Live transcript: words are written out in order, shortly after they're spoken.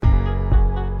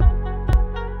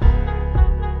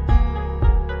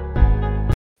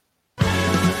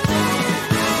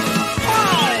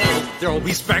There'll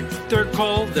be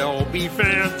spectacle, there'll be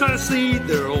fantasy,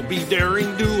 there'll be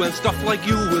daring do and stuff like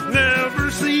you would never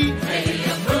see. Be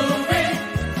a movie.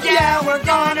 Yeah, we're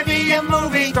gonna be a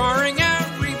movie. Starring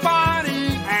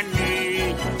everybody And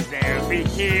me. There'll be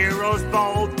heroes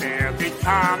bold, there'll be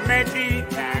comedy,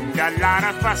 and a lot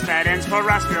of fuss that ends for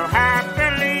us real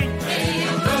happily. Be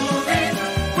a movie.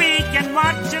 We can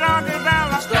watch it all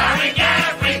develop. Starring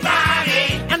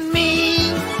everybody. And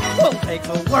me. We'll take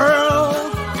the world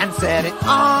and set it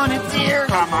on its ear.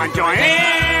 Come on, join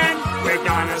in. We're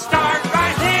gonna start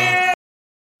right here.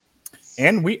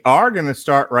 And we are going to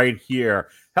start right here.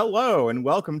 Hello, and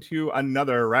welcome to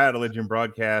another Rad Religion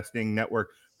Broadcasting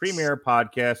Network premiere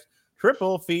podcast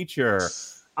triple feature.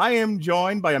 I am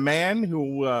joined by a man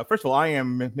who, first of all, I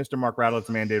am Mr. Mark Radlett's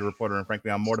mandated reporter, and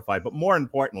frankly, I'm mortified. But more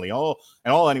importantly, all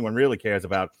anyone really cares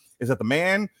about is that the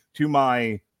man to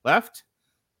my left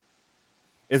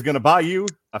is going to buy you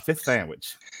a fifth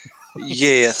sandwich.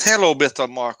 Yes. Hello, Mr.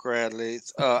 Mark Radley.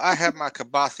 I have my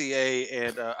Cabathier,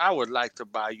 and I would like to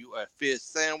buy you a fish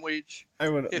sandwich. I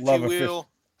would if love you will.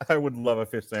 I would love a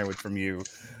fish sandwich from you,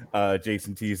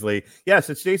 Jason Teasley. Yes,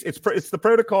 it's Jason. It's the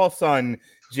protocol son,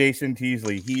 Jason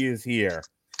Teasley. He is here.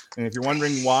 And if you're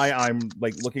wondering why I'm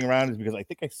like looking around, is because I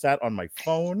think I sat on my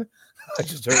phone. I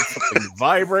just heard something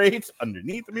vibrate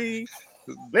underneath me.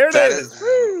 There it is.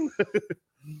 Woo!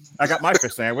 I got my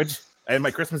fish sandwich and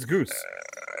my Christmas goose.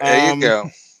 There you go.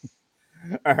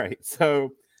 All right,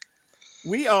 so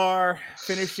we are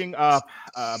finishing up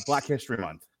Black History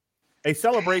Month, a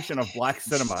celebration of Black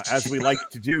cinema, as we like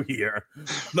to do here.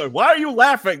 Look, why are you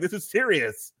laughing? This is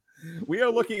serious. We are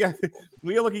looking at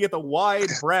the wide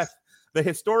breadth, the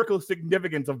historical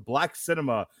significance of Black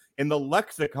cinema in the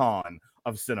lexicon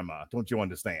of cinema. Don't you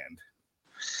understand?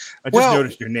 I just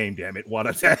noticed your name, damn it,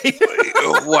 Wadate.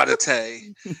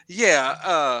 Wadate.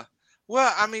 Yeah.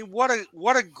 Well, I mean, what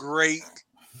a great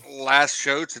last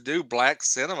show to do Black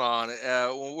cinema on.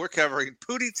 When we're covering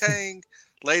Pootie, Tang,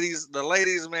 the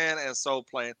ladies man, and Soul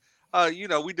Plane.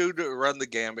 We do run the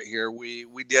gambit here. We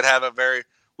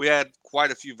had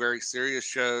quite a few very serious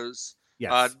shows.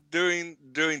 Yes. Doing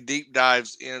deep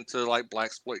dives into like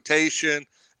blaxploitation and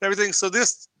everything. So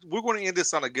we're going to end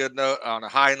this on a good note, on a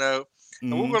high note,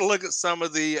 and we're going to look at some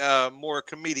of the more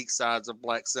comedic sides of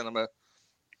Black cinema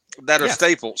that are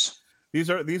staples. These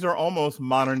are almost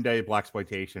modern day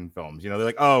blaxploitation films. You know, they're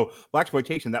like, oh,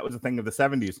 blaxploitation, that was a thing of the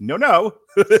 70s. No,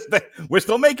 we're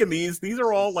still making these. These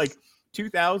are all like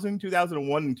 2000,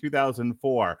 2001, and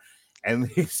 2004, and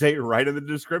they say right in the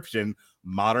description,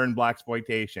 modern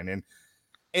blaxploitation.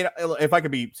 And if I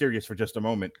could be serious for just a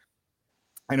moment,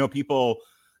 I know people,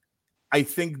 I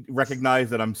think, recognize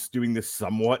that I'm doing this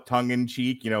somewhat tongue in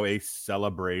cheek. You know, a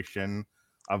celebration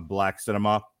of Black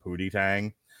cinema, Pootie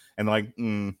Tang, and like,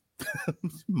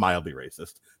 mildly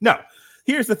racist. No,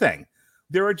 here's the thing.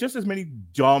 There are just as many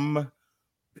dumb,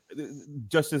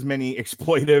 just as many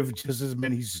exploitive, just as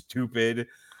many stupid,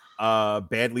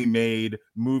 badly made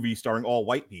movies starring all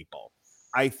white people.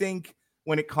 I think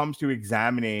when it comes to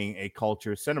examining a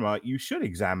culture cinema, you should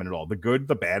examine it all. The good,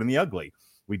 the bad, and the ugly.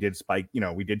 We did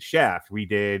we did Shaft. We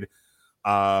did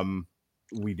Pam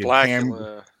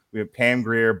Grier,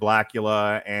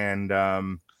 Blackula, and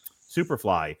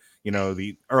Superfly. You know,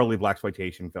 the early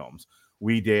blaxploitation films.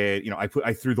 We did,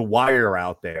 I threw The Wire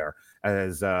out there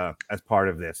as part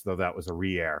of this, though that was a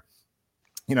re-air.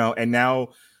 And now,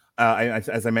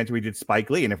 as I mentioned, we did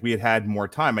Spike Lee, and if we had more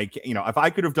time, if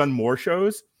I could have done more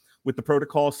shows with the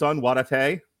Protocol son,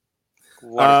 Wadate,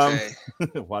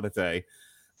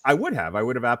 I would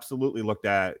have absolutely looked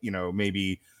at,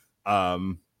 maybe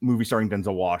movies starring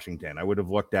Denzel Washington. I would have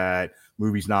looked at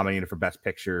movies nominated for Best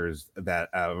Pictures that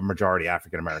are majority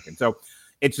African American. So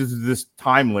it's just this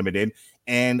time limited,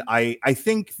 and I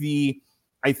think in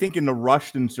the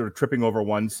rush and sort of tripping over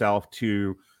oneself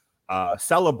to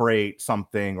celebrate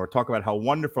something or talk about how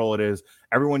wonderful it is,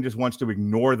 everyone just wants to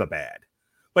ignore the bad.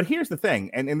 But here's the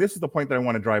thing, and this is the point that I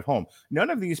want to drive home.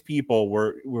 None of these people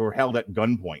were held at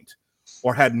gunpoint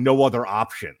or had no other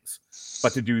options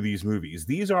but to do these movies.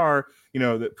 These are,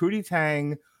 the Pootie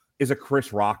Tang is a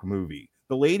Chris Rock movie.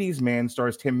 The Ladies Man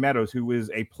stars Tim Meadows, who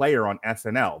is a player on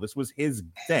SNL. This was his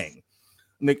thing.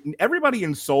 Like, everybody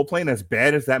in Soul Plane, as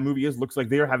bad as that movie is, looks like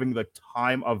they're having the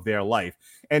time of their life.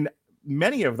 And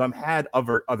many of them had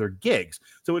other gigs.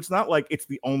 So it's not like it's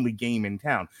the only game in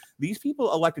town. These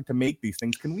people elected to make these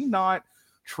things. Can we not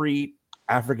treat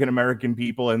African-American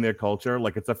people and their culture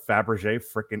like it's a Fabergé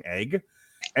frickin' egg?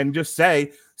 And just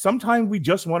say, sometimes we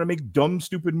just want to make dumb,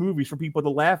 stupid movies for people to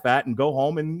laugh at and go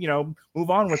home and,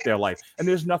 move on with their life. And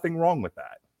there's nothing wrong with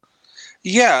that.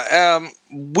 Yeah,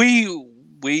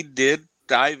 we did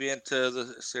dive into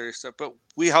the serious stuff, but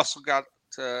we also got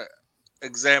to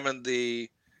examine the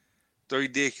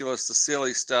ridiculous, the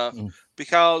silly stuff,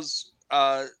 because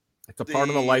it's a part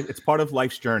of the life. It's part of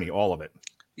life's journey, all of it.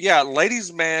 Yeah,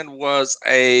 Ladies Man was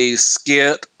a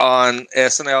skit on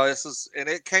SNL, and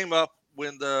it came up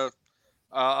when a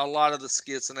lot of the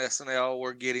skits in SNL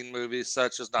were getting movies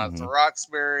such as Not the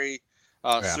Roxbury,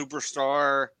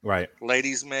 Superstar, right,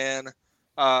 Ladies Man,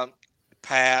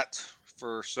 Pat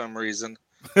for some reason.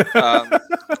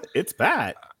 It's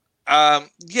Pat.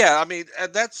 Yeah, I mean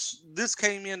this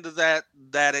came into that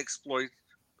exploit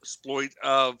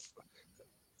of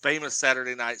famous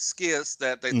Saturday night skits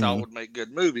that they thought would make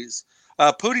good movies.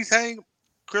 Pootie Tang,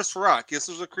 Chris Rock. This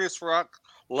was a Chris Rock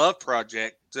love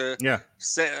project. Him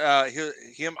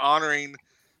honoring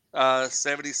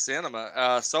 70s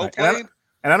cinema. Soul Plane.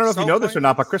 And I don't know if you know this or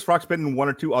not, but Chris Rock's been in one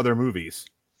or two other movies.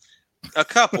 A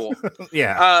couple.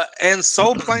 Yeah. And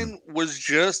Soul Plane was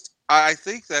just, I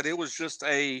think that it was just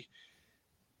a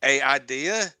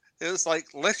idea. It was like,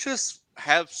 let's just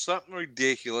have something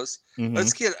ridiculous.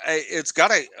 Let's get it's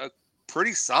got a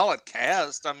pretty solid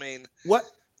cast. I mean,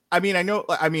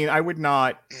 I would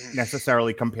not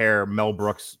necessarily compare Mel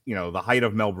Brooks, the height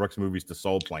of Mel Brooks movies to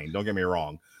Soul Plane. Don't get me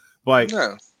wrong. But,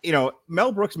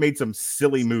 Mel Brooks made some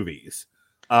silly movies.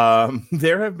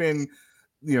 There have been,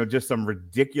 just some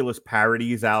ridiculous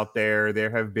parodies out there. There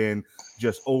have been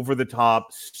just over the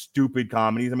top, stupid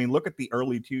comedies. I mean, look at the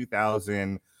early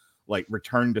 2000 like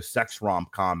return to sex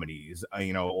romp comedies,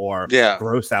 or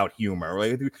gross out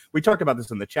humor. We talked about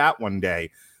this in the chat one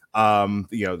day.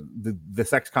 The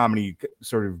sex comedy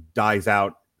sort of dies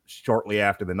out shortly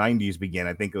after the 90s begin.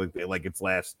 I think like its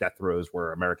last death throes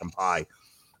were American Pie,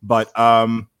 but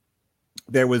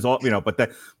there was all but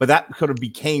that sort of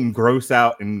became gross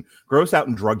out and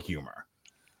drug humor.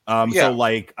 So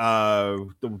like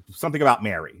Something About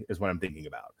Mary is what I'm thinking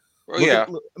about. I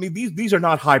mean these are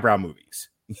not highbrow movies.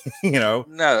 No.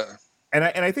 And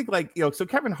I think so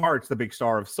Kevin Hart's the big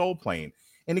star of Soul Plane.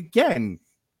 And again,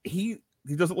 he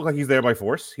doesn't look like he's there by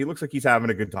force. He looks like he's having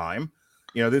a good time.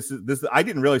 This I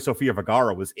didn't realize Sofia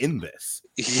Vergara was in this.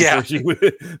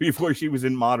 Before she was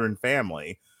in Modern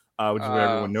Family, which is where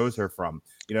everyone knows her from.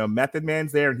 Method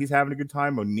Man's there and he's having a good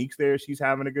time. Monique's there, she's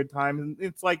having a good time. And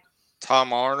it's like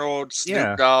Tom Arnold,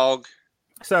 Snoop Dogg.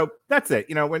 So that's it.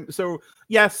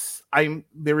 Yes,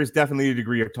 there is definitely a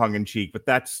degree of tongue in cheek, but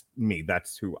that's me.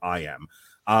 That's who I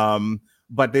am.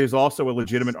 But there's also a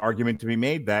legitimate argument to be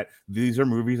made that these are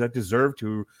movies that deserve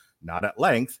to, not at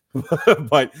length,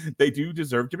 but they do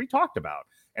deserve to be talked about.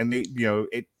 And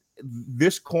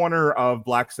this corner of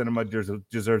black cinema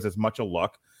deserves as much a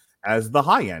look as the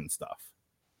high end stuff.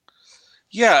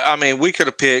 Yeah, I mean, we could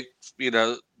have picked,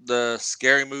 the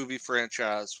Scary Movie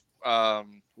franchise,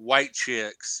 White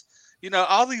Chicks.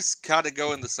 All these kind of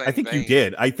go in the same. I think vein. You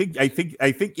did. I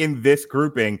think in this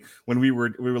grouping, when we were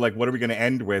like, what are we going to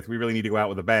end with? We really need to go out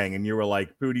with a bang. And you were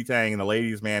like Pootie Tang and the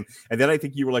Ladies Man. And then I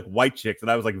think you were like White Chicks, and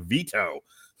I was like Veto.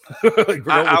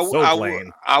 I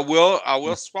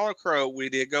will swallow crow. We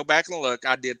did go back and look.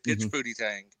 I did pitch Pootie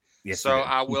Tang. Yes, so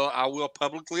I will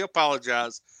publicly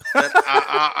apologize that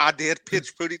I did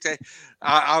pitch Pootie Tang.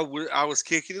 I was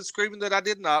kicking and screaming that I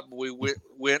did not. But we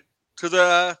went to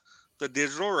the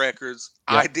digital records.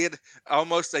 Yep. I did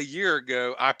almost a year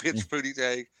ago. I pitched Pootie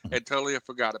Tang and totally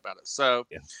forgot about it. So,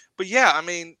 but yeah, I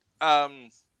mean, a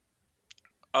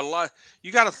lot.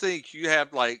 You got to think. You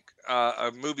have like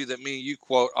a movie that me and you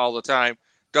quote all the time.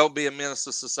 Don't be a menace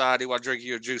to society while drinking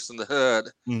your juice in the hood.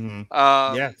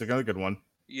 It's another good one.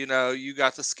 You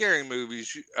got the scary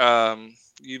movies.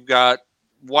 You've got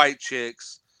White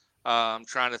Chicks. I'm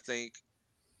trying to think.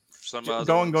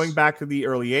 Going back to the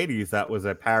early 80s, that was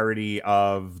a parody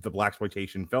of the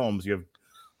blaxploitation films. You have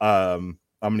I'm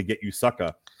Gonna Get You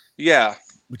Sucker. Yeah.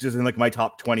 Which is in like my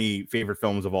top 20 favorite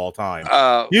films of all time.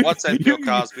 What's that Bill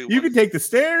Cosby one? You can take the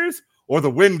stairs or the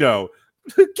window.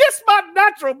 Kiss my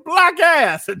natural black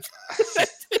ass. And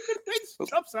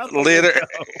Leonard,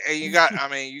 and you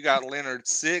got Leonard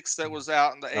 6 that was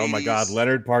out in the 80s. Oh my God,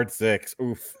 Leonard Part 6.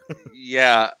 Oof.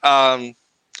 Yeah.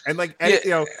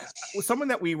 Someone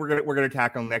that we're gonna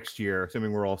tackle next year,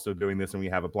 assuming we're also doing this and we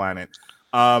have a planet,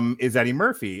 is Eddie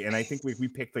Murphy. And I think we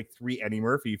picked like 3 Eddie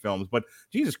Murphy films, but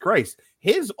Jesus Christ,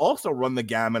 his also run the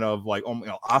gamut of like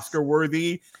Oscar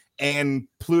worthy and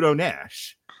Pluto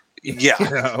Nash.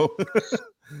 Yeah.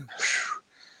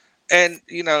 And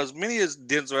as many as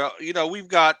Denzel, we've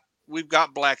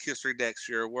got Black History next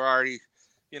year. We're already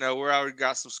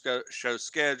got some shows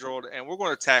scheduled, and we're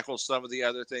going to tackle some of the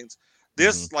other things.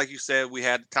 This, like you said, we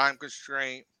had time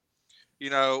constraint.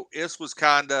 This was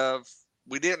kind of,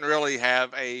 we didn't really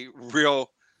have a real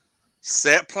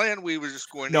set plan. We were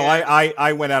just going. No,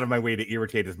 I went out of my way to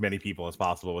irritate as many people as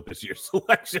possible with this year's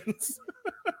selections.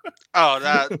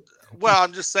 Well,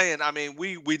 I'm just saying. I mean,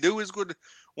 we do as good.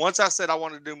 Once I said I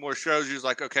wanted to do more shows, you was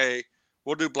like, okay,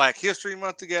 we'll do Black History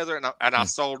Month together, and I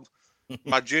sold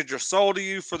my ginger soul to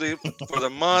you for the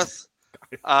month.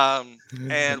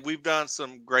 And we've done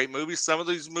some great movies. Some of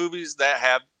these movies that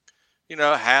have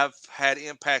had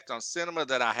impact on cinema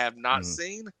that I have not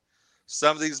seen.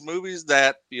 Some of these movies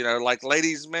that, like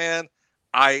Ladies Man,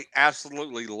 I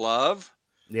absolutely love.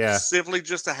 Yeah. Simply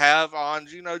just to have on,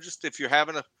 just if you're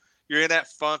in that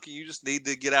funk and you just need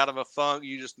to get out of a funk,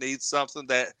 you just need something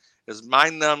that is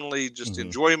mind-numbingly just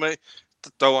enjoyment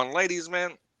to throw on Ladies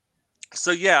Man.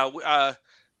 So yeah,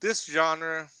 this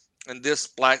genre and this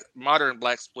modern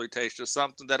blaxploitation is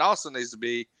something that also needs to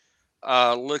be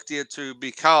looked into,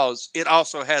 because it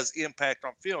also has impact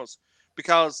on films,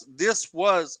 because this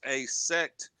was a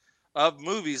sect of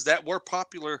movies that were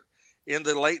popular in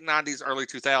the late 90s, early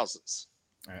 2000s.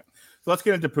 All right. So let's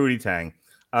get into Pootie Tang.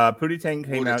 Pootie Tang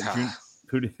came out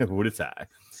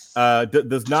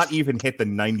does not even hit the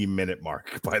 90-minute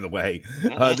mark, by the way.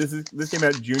 This came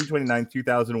out June 29,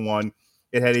 2001.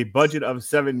 It had a budget of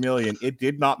 $7 million. It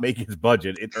did not make its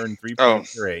budget. It earned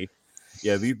 3.3.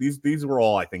 Yeah, these were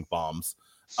all, I think, bombs.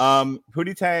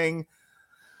 Pootie Tang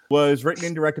was written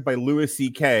and directed by Louis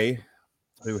C.K.,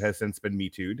 who has since been Me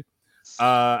Too'd.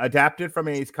 Adapted from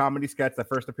a comedy sketch that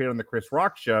first appeared on the Chris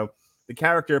Rock Show, the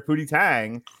character Pootie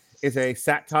Tang is a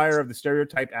satire of the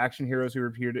stereotyped action heroes who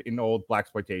appeared in old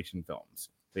blaxploitation films.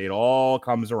 It all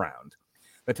comes around.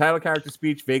 The title character's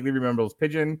speech vaguely resembles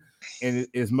Pigeon and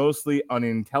is mostly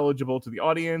unintelligible to the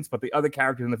audience, but the other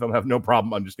characters in the film have no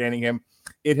problem understanding him.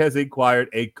 It has acquired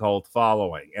a cult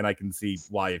following, and I can see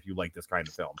why if you like this kind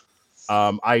of film.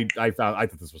 I thought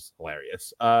this was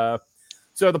hilarious.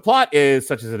 So the plot is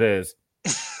such as it is.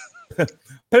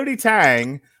 Pootie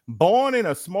Tang, born in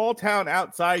a small town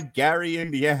outside Gary,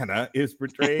 Indiana, is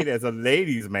portrayed as a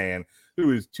ladies' man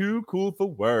who is too cool for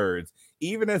words.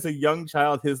 Even as a young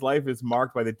child, his life is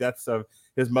marked by the deaths of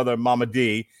his mother, Mama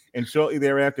D, and shortly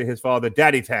thereafter, his father,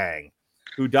 Daddy Tang,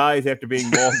 who dies after being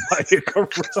mauled by a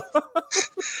gorilla.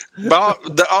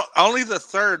 Only the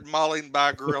third mauling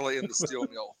by a gorilla in the steel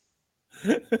mill.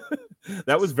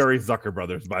 That was very Zucker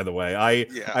Brothers, by the way.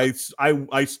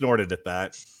 I snorted at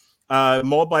that.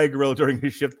 Mauled by a gorilla during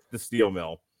his shift to the steel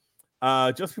mill.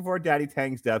 Just before Daddy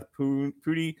Tang's death,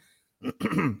 Pootie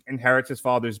inherits his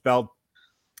father's belt,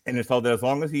 and is told that as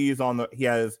long as he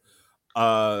has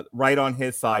right on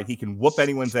his side, he can whoop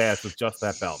anyone's ass with just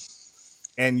that belt,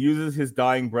 and uses his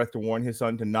dying breath to warn his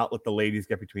son to not let the ladies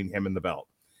get between him and the belt.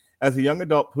 As a young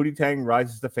adult, Pootie Tang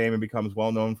rises to fame and becomes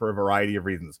well known for a variety of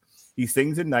reasons. He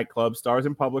sings in nightclubs, stars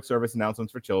in public service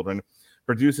announcements for children,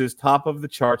 produces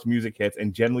top-of-the-charts music hits,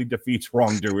 and generally defeats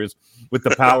wrongdoers with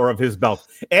the power of his belt.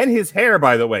 And his hair,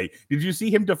 by the way. Did you see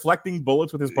him deflecting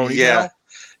bullets with his ponytail?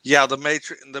 Yeah. The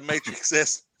Matrix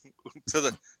is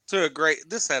to a great.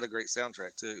 This had a great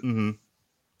soundtrack too. Mm-hmm.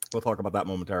 We'll talk about that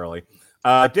momentarily.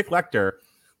 Dick Lecter,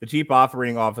 the chief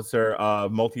operating officer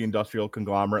of multi-industrial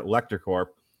conglomerate Lecter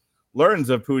Corp, learns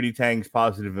of Pootie Tang's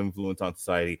positive influence on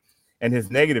society and his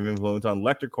negative influence on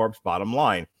Lecter Corp's bottom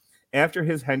line. After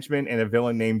his henchmen and a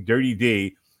villain named Dirty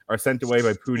D are sent away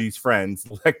by Pootie's friends,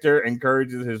 Lecter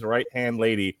encourages his right-hand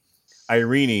lady,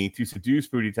 Irene, to seduce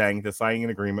Pootie Tang into signing an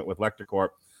agreement with Lecter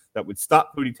Corp that would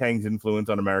stop Pootie Tang's influence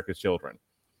on America's children.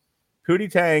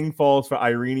 Pootie Tang falls for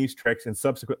Irene's tricks and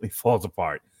subsequently falls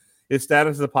apart. His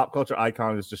status as a pop culture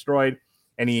icon is destroyed,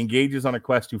 and he engages on a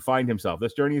quest to find himself.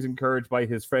 This journey is encouraged by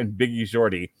his friend Biggie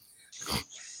Shorty,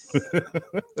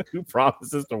 who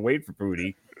promises to wait for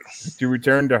Pootie to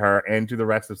return to her and to the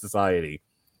rest of society.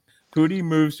 Pootie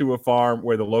moves to a farm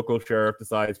where the local sheriff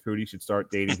decides Pootie should start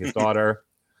dating his daughter.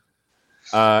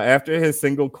 After his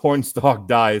single cornstalk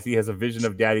dies, he has a vision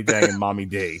of Daddy Tang and Mommy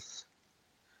D.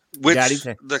 Which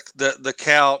the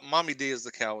cow, Mommy D is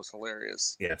the cow, was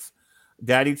hilarious. Yes.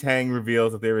 Daddy Tang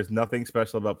reveals that there is nothing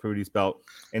special about Pootie's belt.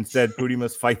 Instead, Pootie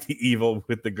must fight the evil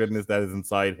with the goodness that is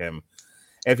inside him.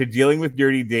 After dealing with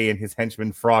Dirty D and his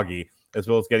henchman Froggy, as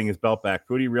well as getting his belt back,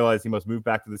 Pootie realized he must move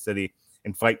back to the city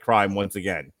and fight crime once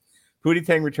again. Pootie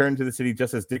Tang returned to the city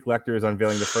just as Dick Lecter is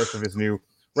unveiling the first of his new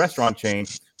restaurant chain,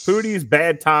 Pootie's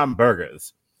Bad Time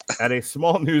Burgers. At a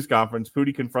small news conference,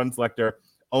 Pootie confronts Lecter,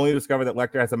 only to discover that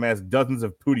Lecter has amassed dozens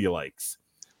of Pootie-likes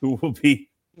who will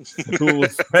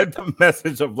spread the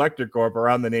message of Lecter Corp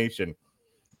around the nation.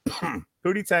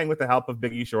 Pootie Tang, with the help of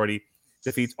Biggie Shorty,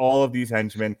 defeats all of these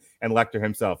henchmen and Lecter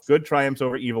himself. Good triumphs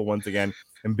over evil once again,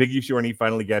 and Biggie Shorty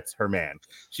finally gets her man.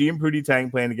 She and Pootie Tang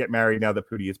plan to get married now that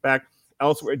Pootie is back.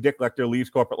 Elsewhere, Dick Lecter leaves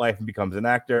corporate life and becomes an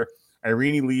actor.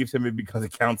 Irene leaves him because a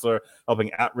counselor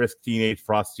helping at-risk teenage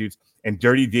prostitutes, and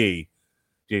Dirty D,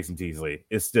 Jason Teasley,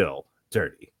 is still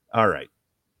dirty. All right.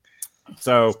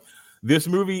 So this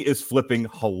movie is flipping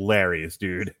hilarious,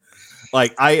 dude.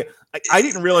 Like I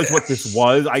didn't realize what this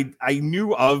was. I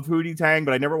knew of Pootie Tang,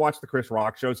 but I never watched the Chris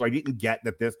Rock show, so I didn't get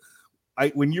that this.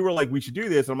 When you were like, we should do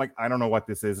this, I'm like, I don't know what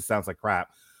this is. It sounds like crap.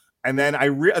 And then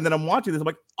and then I'm watching this. I'm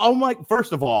like, oh my!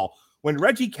 First of all, when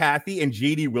Reggie Cathy and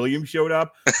J.D. Williams showed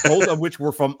up, both of which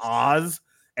were from Oz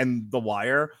and The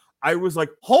Wire, I was like,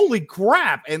 holy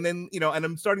crap. And then, and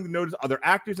I'm starting to notice other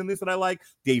actors in this that I like.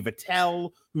 Dave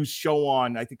Attell, whose show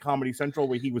on, I think, Comedy Central,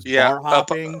 where he was bar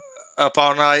hopping. Up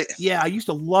All Night. Yeah, I used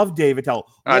to love Dave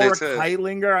Attell. Laura did too.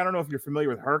 Keitlinger, I don't know if you're familiar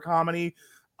with her comedy.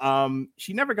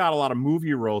 She never got a lot of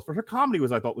movie roles, but her comedy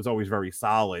I thought was always very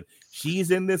solid.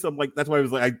 She's in this. I'm like, that's why I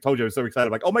was like, I told you I was so excited.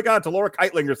 I'm like, oh my God, it's a Laura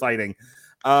Keitlinger sighting.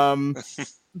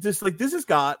 Just like this has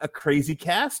got a crazy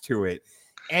cast to it.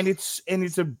 And it's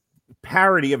a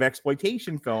parody of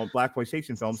exploitation film, black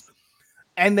exploitation films,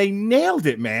 and they nailed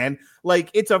it, man. Like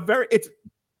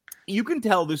you can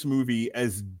tell this movie,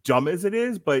 as dumb as it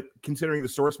is, but considering the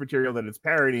source material that it's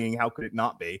parodying, how could it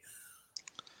not be?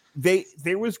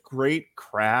 There was great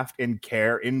craft and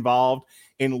care involved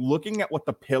in looking at what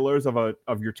the pillars of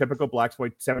your typical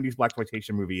 70s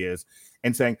blaxploitation movie is,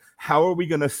 and saying, how are we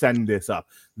going to send this up?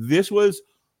 This was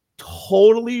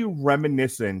totally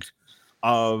reminiscent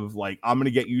of like, I'm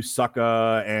gonna get you,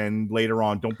 sucker, and later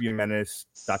on, don't be a menace, ...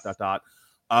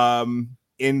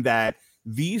 In that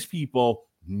these people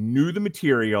knew the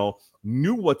material,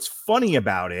 knew what's funny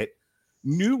about it,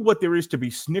 knew what there is to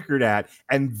be snickered at,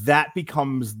 and that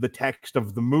becomes the text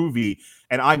of the movie.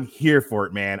 And I'm here for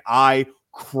it, man. I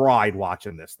cried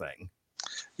watching this thing.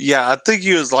 Yeah, I think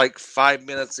he was like 5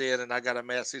 minutes in, and I got a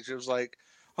message. It was like,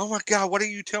 oh my God, what do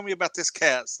you tell me about this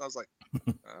cast? And I was like,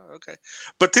 oh, okay.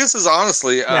 But this is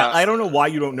honestly... I don't know why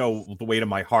you don't know the weight of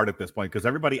my heart at this point, because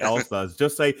everybody else does.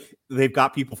 Just say they've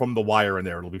got people from The Wire in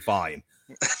there. It'll be fine.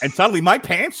 And suddenly my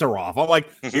pants are off. I'm like,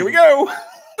 here we go.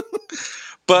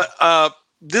 But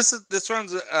this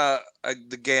runs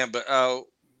the gambit.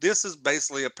 This is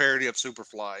basically a parody of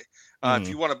Superfly. If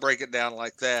you want to break it down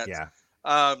like that. Yeah.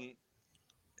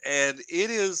 And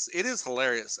it is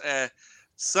hilarious.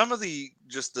 Some of the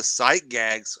sight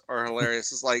gags are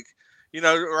hilarious. It's like,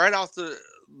 right off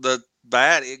the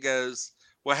bat, it goes,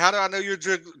 well, how do I know your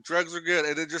drugs are good?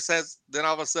 And it just says, then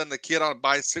all of a sudden the kid on a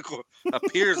bicycle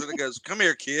appears and it goes, come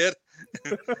here, kid.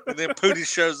 And then Pootie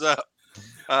shows up.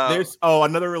 There's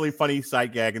another really funny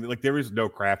sight gag, and like there is no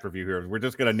craft review here. We're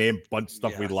just gonna name a bunch of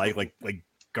stuff we like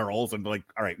girls, and like,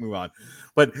 all right, move on.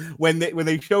 But when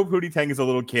they show Pootie Tang as a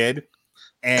little kid,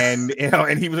 and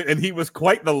he was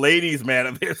quite the ladies' man.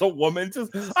 And there's a woman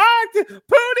just, Pootie,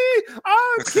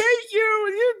 Kate,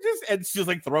 and she's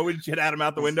like throwing shit at him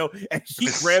out the window, and she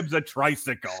grabs a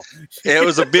tricycle. It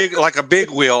was a big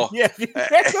wheel. Yeah, she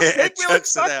grabs a big wheel and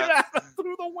sucks it out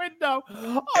through the window.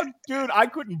 Oh, dude, I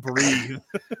couldn't breathe.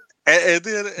 and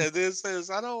then says,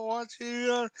 I don't want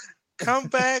you. Come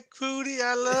back, Pootie.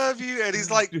 I love you. And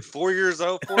he's like 4 years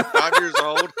old, 4 or 5 years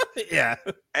old. Yeah.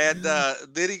 And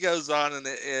then he goes on, and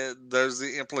there's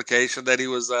the implication that he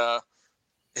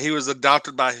was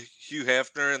adopted by Hugh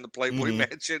Hefner in the Playboy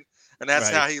Mansion, and that's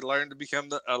how he learned to become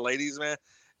a ladies' man.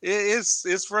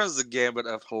 It's runs the gambit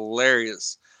of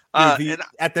hilarious.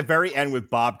 At the very end with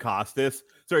Bob Costas.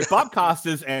 Sorry, Bob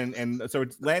Costas and so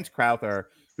it's Lance Crowther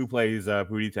who plays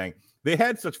Pootie Tang. They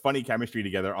had such funny chemistry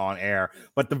together on air,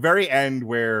 but the very end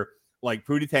where like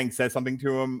Pootie Tang says something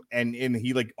to him and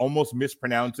he like almost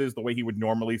mispronounces the way he would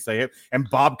normally say it, and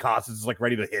Bob Costas is like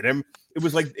ready to hit him. It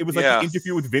was like the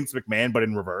interview with Vince McMahon, but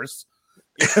in reverse.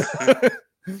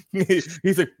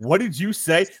 He's like, "What did you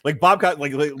say?" Like Bob,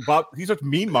 he's such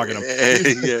mean mugging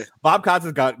him. Bob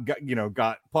Costas got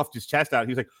puffed his chest out.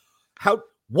 He's like,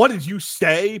 what did you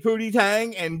say, Pootie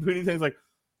Tang? And Pootie Tang's like,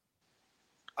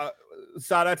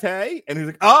 Sarate, and he's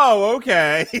like, oh,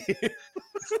 okay.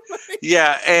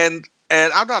 Yeah, and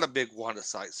I'm not a big Wanda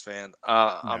Sykes fan.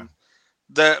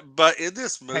 But in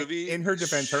this movie, in her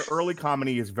defense, her early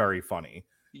comedy is very funny.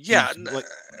 Yeah,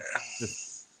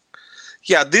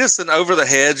 this and Over the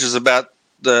Hedge is about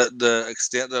the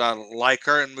extent that I like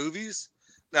her in movies.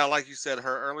 Now, like you said,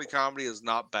 her early comedy is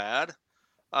not bad,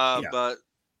 but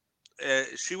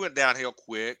she went downhill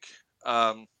quick.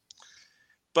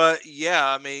 But yeah,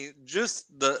 I mean, just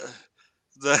the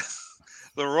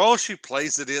role she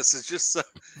plays in this is just so,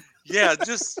 and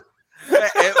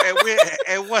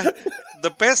what the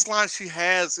best line she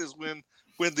has is when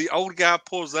the old guy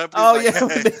pulls up. Oh, like,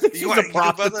 hey, she's a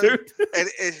prostitute, and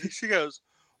she goes,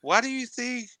 "Why do you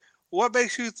think what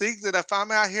makes you think that if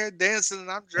I'm out here dancing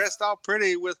and I'm dressed all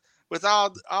pretty with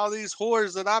all these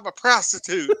whores that I'm a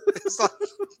prostitute? It's like,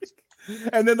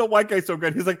 and then the white guy's so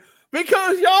good. He's like,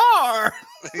 because you are.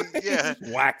 yeah,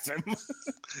 whacks him.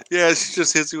 Yeah, she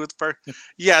just hits you with the first.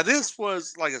 Yeah, this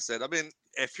was, like I said, I mean,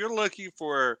 if you're looking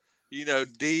for,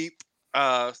 deep,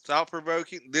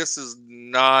 thought-provoking, this is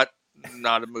not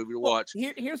a movie to watch.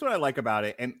 Here's what I like about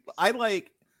it, and I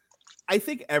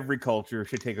think every culture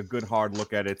should take a good hard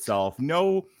look at itself,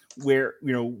 know where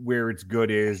its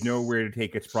good is, know where to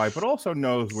take its pride, but also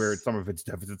knows where some of its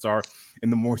deficits are in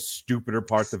the more stupider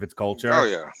parts of its culture. Oh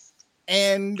yeah.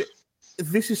 And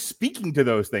this is speaking to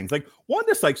those things. Like,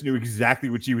 Wanda Sykes knew exactly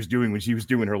what she was doing when she was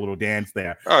doing her little dance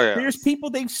there. Oh yeah. There's people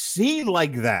they've seen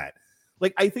like that.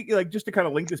 Like, I think, like, just to kind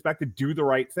of link this back to Do the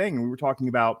Right Thing, and we were talking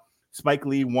about Spike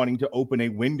Lee wanting to open a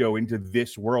window into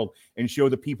this world and show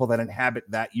the people that inhabit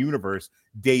that universe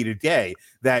day to day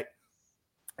that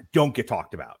don't get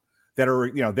talked about, that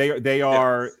are, they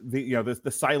are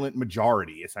the silent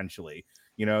majority, essentially,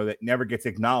 that never gets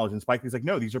acknowledged. And Spike Lee's like,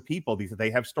 no, these are people. They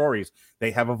have stories,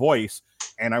 they have a voice,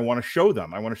 and I want to show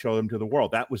them. I want to show them to the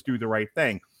world. That was Do the Right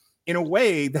Thing. In a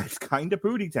way, that's kind of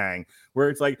Pootie Tang, where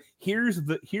it's like,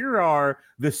 here are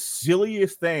the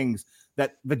silliest things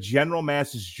that the general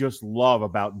masses just love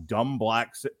about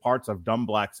parts of dumb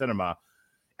black cinema,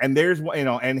 and there's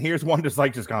and here's Wanda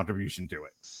Sykes' contribution to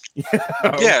it.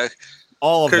 Yeah,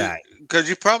 all of that. Because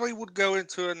you probably would go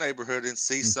into a neighborhood and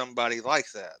see somebody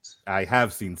like that. I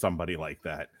have seen somebody like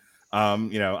that.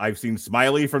 I've seen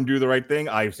Smiley from Do the Right Thing.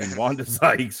 I've seen Wanda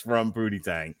Sykes from Pootie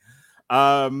Tang.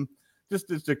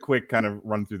 Just a quick kind of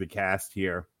run through the cast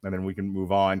here, and then we can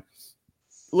move on.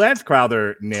 Lance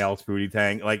Crowther nails Pootie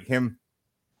Tang. Like him,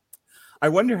 I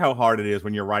wonder how hard it is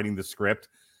when you're writing the script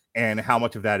and how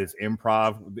much of that is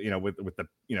improv, with the,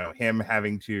 him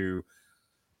having to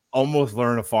almost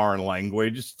learn a foreign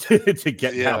language to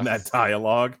get down that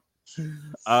dialogue.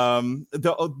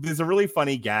 There's a really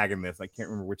funny gag in this. I can't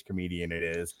remember which comedian it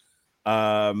is.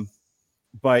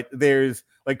 But there's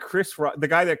like Chris Rock, the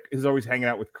guy that is always hanging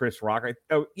out with Chris Rock. I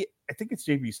think it's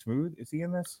JB Smoove. Is he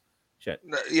in this? Shit.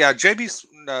 Yeah, JB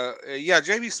Smoove. Yeah,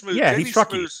 JB he's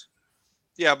Truckee.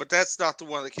 Yeah, but that's not the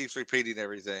one that keeps repeating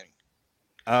everything.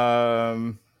 Okay.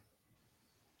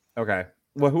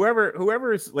 Well,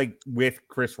 whoever is like with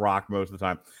Chris Rock most of the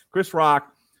time, Chris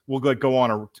Rock will go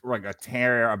on a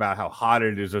tear about how hot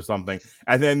it is or something,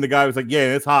 and then the guy was like,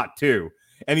 "Yeah, it's hot too,"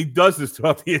 and he does this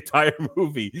throughout the entire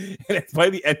movie, and it's by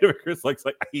the end of it, Chris Rock's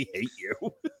like, "I hate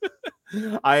you."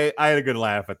 I had a good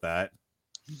laugh at that.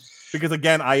 Because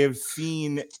again, I have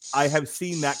seen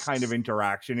that kind of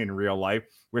interaction in real life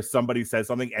where somebody says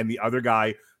something and the other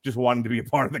guy, just wanting to be a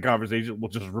part of the conversation, will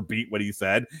just repeat what he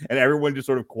said, and everyone just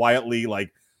sort of quietly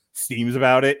like steams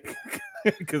about it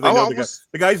because they know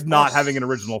the guy's not having an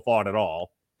original thought at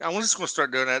all. I'm just going to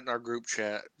start doing that in our group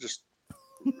chat.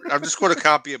 I'm just going to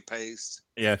copy and paste.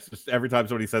 Yeah, just every time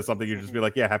somebody says something, you just be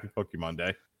like, "Yeah, happy Pokemon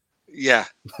Day." Yeah.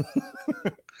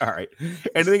 All right.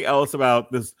 Anything else about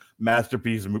this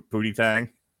masterpiece of Pootie Tang?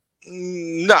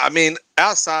 No, I mean,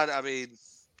 outside,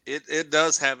 it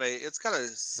does have it's got a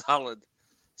solid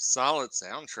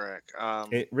soundtrack.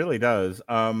 It really does.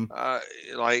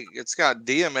 Like it's got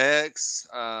DMX.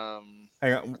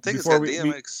 Hang on. I think it's got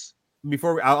DMX.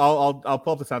 I'll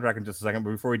pull up the soundtrack in just a second,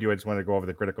 but before we do, I just want to go over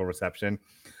the critical reception.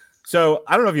 So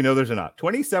I don't know if you know this or not.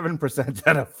 27%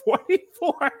 out of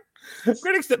 44.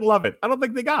 Critics didn't love it. I don't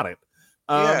think they got it.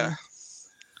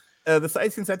 The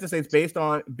site's consensus states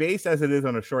based as it is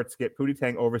on a short skit, Pootie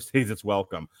Tang overstays its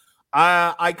welcome.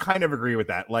 I kind of agree with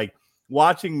that. Like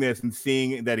watching this and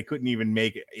seeing that it couldn't even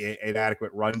make an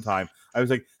adequate runtime, I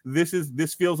was like,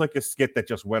 this feels like a skit that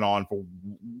just went on for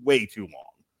way too long.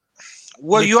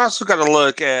 Well, you also got to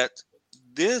look at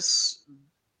this.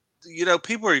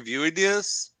 People reviewing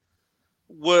this.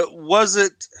 What was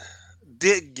it?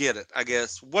 Didn't get it, I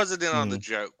guess. Wasn't in on the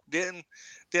joke. Didn't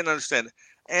understand it.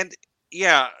 And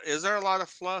yeah, is there a lot of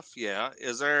fluff? Yeah.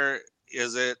 Could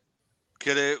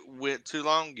it went too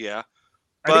long? Yeah.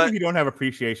 But I think if you don't have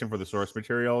appreciation for the source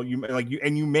material, you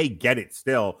may get it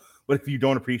still, but if you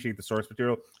don't appreciate the source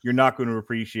material, you're not going to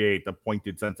appreciate the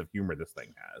pointed sense of humor this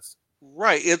thing has.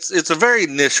 Right. It's a very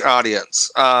niche audience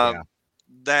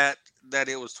that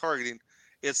it was targeting.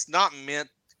 It's not meant.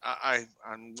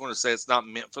 I'm going to say it's not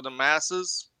meant for the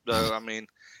masses, though. I mean,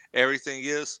 everything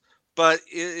is, but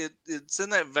it's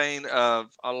in that vein of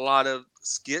a lot of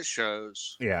skit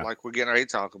shows, like we're getting ready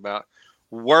to talk about,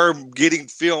 were getting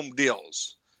film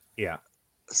deals. Yeah.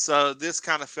 So this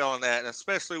kind of fell in that, and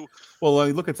especially. Well,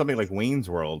 you look at something like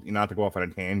Wayne's World. Not to go off on a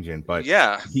tangent, but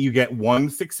yeah, you get one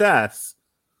success,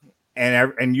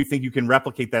 and you think you can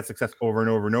replicate that success over and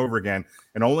over and over again,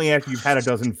 and only after you've had a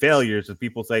dozen failures does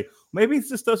people say maybe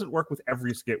this doesn't work with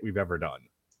every skit we've ever done.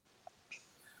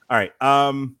 All right,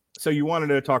 so you wanted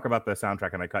to talk about the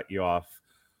soundtrack, and I cut you off.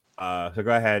 So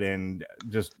go ahead and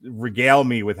just regale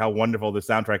me with how wonderful the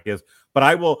soundtrack is.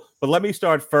 But let me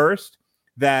start first.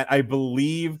 That I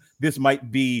believe this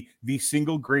might be the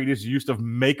single greatest use of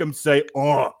 "Make 'Em Say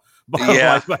by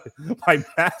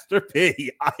Master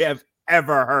P I have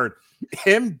ever heard.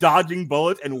 Him dodging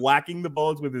bullets and whacking the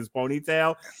bullets with his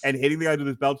ponytail and hitting the guys with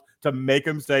his belt to make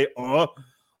him say Dude,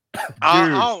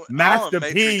 Master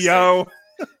P, yo.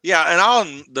 Yeah, and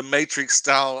on the Matrix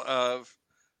style of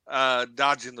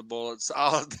dodging the bullets,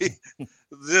 all of the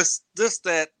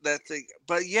that thing.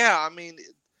 But yeah, I mean,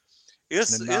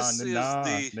 this is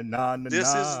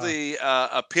the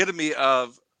epitome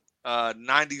of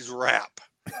 90s rap.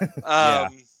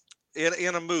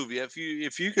 In a movie.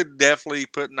 If you could definitely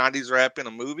put 90s rap in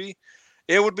a movie,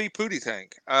 it would be Pootie Tang.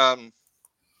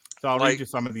 So I'll read you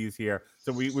some of these here.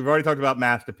 So we've already talked about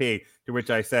Master P, to which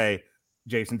I say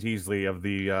Jason Teasley of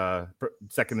the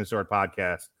Second and Sword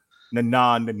podcast.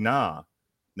 Na na.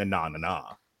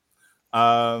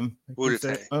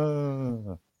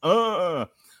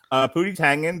 Pootie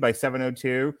Tangin' by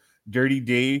 702. Dirty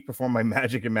D, performed by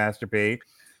Magic and Master P.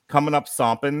 Coming Up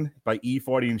Stompin' by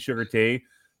E40 and Sugar T.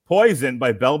 Poison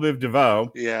by Belle Biv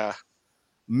DeVoe. Yeah.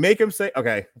 Make him say,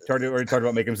 okay, already talked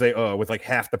about Make Him Say, with like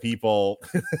half the people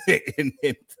in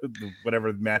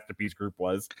whatever the Masterpiece group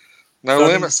was.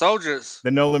 Limit Soldiers.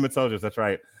 The No Limit Soldiers, that's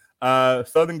right.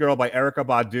 Southern Girl by Erykah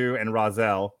Badu and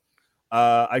Rozelle.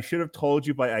 I Should Have Told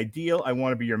You by Ideal. I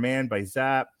Want to Be Your Man by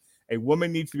Zapp. A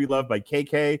Woman Needs to Be Loved by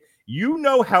KK. You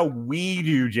Know How We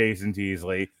Do, Jason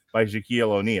Teasley by Shaquille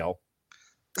O'Neal.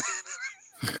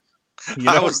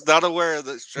 I was not aware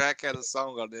that Shaq had a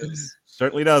song on this.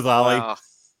 Certainly does, Ollie. Wow.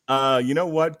 You Know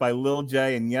What by Lil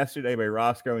J, and Yesterday by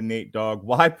Roscoe and Nate Dogg.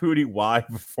 Why Pootie Why,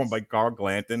 performed by Carl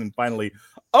Glanton, and finally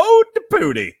Ode to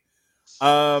Pootie.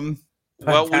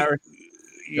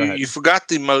 You forgot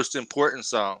the most important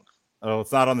song. Oh,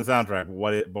 it's not on the soundtrack.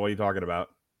 What are you talking about?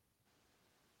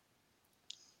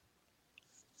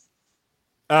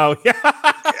 Oh, yeah.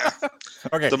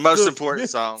 Okay. The most important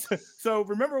song. So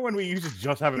remember when we used to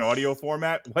just have an audio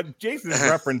format? What Jason is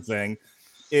referencing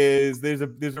is there's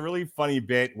a really funny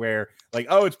bit where like,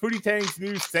 oh, it's Pootie Tang's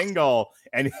new single,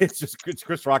 and it's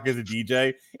Chris Rock as a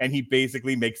DJ, and he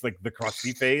basically makes like the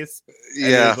crusty face.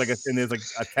 Yeah. And there's like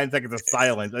a 10 seconds of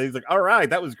silence, and he's like, all right,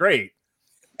 that was great.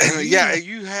 Yeah,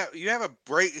 you have a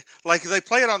break, like they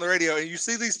play it on the radio, and you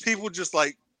see these people just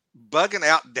like bugging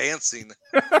out dancing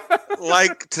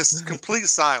like to complete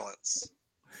silence.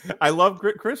 I love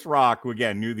Chris Rock, who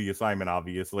again knew the assignment,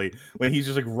 obviously, when he's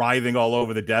just like writhing all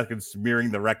over the desk and smearing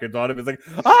the records on him. It's like,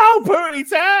 oh, Pootie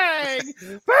Tang!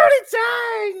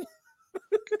 Pootie Tang!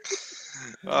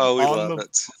 Oh, we love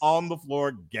it. On the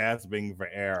floor, gasping for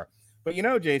air. But you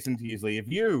know, Jason Teasley, if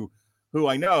you, who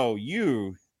I know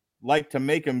you like to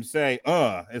make him say,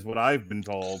 is what I've been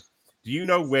told. Do you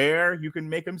know where you can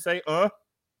make him say,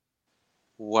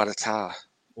 What a tie.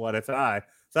 What a tie.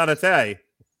 Sadatay.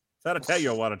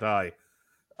 Sadatay, what a tie.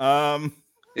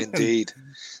 Indeed.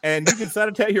 And you can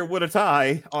Sadatay your what a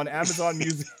tie on Amazon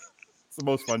Music. It's the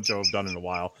most fun show I've done in a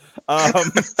while. On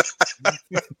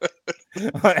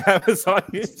Amazon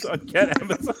Music, get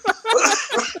Amazon.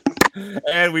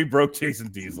 And we broke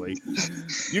Jason Teasley.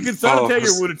 You can Sadatay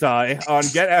your what a tie on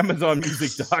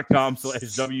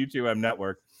getamazonmusic.com/W2M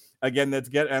network. Again, that's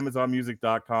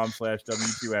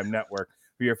getamazonmusic.com/W2M network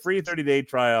for your free 30-day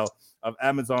trial of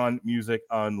Amazon Music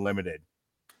Unlimited.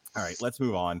 All right, let's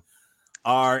move on.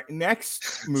 Our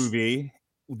next movie,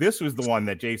 this was the one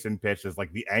that Jason pitched as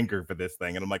like the anchor for this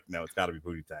thing. And I'm like, no, it's got to be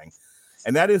Pootie Tang.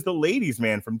 And that is The Ladies'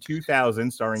 Man from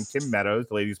 2000, starring Tim Meadows.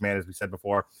 The Ladies' Man, as we said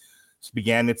before,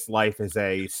 began its life as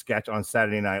a sketch on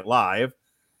Saturday Night Live.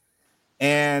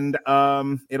 And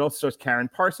it also stars Karen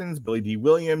Parsons, Billy D.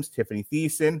 Williams, Tiffany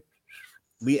Thiessen,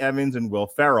 Lee Evans, and Will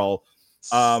Ferrell.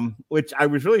 Which I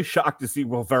was really shocked to see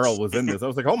Will Ferrell was in this. I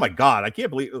was like, oh my God, I can't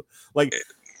believe like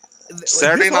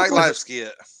Saturday Night Live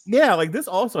skit. Yeah, like this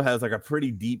also has like a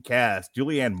pretty deep cast.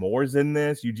 Julianne Moore's in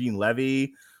this, Eugene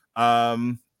Levy.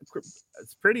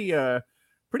 It's pretty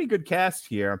good cast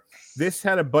here. This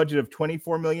had a budget of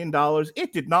 $24 million.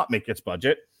 It did not make its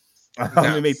budget.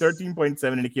 It made 13.7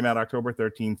 and it came out October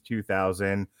 13th,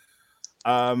 2000.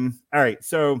 All right,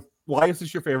 so why is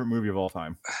this your favorite movie of all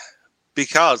time?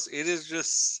 Because it is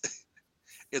just,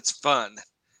 it's fun.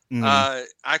 Mm-hmm.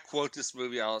 I quote this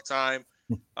movie all the time.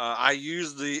 I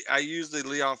use the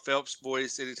Leon Phelps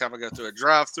voice anytime I go through a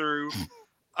drive-through.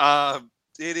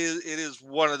 It is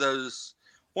one of those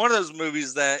one of those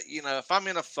movies that, if I'm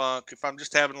in a funk, if I'm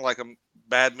just having like a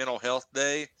bad mental health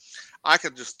day, I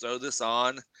could just throw this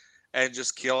on and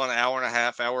just kill an hour and a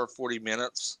half, hour, 40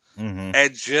 minutes,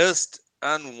 and just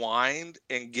unwind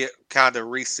and get kind of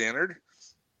recentered.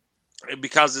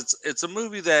 Because it's a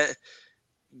movie that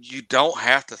you don't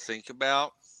have to think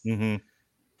about,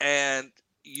 and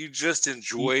you just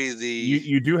enjoy the.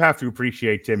 You do have to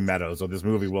appreciate Tim Meadows, or this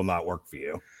movie will not work for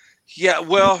you. Yeah,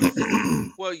 well,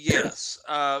 yes.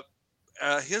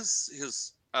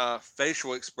 His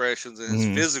facial expressions and his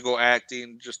physical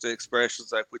acting, just the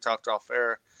expressions like we talked off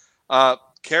air,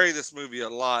 carry this movie a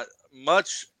lot,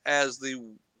 much as the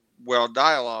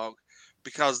dialogue,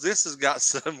 because this has got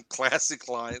some classic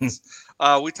lines.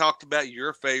 We talked about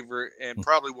your favorite and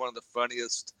probably one of the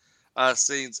funniest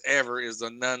scenes ever is the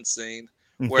nun scene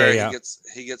where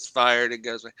he gets fired and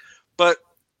goes. But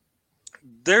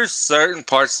there's certain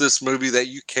parts of this movie that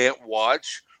you can't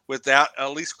watch without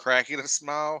at least cracking a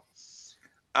smile.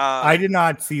 I did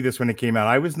not see this when it came out.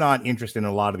 I was not interested in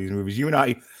a lot of these movies. You and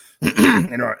I,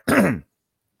 in our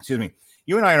excuse me,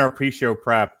 you and I in our pre-show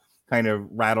prep kind of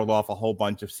rattled off a whole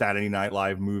bunch of Saturday Night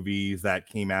Live movies that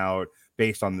came out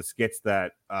based on the skits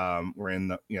that were in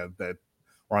the that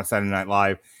were on Saturday Night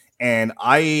Live. And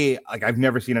I've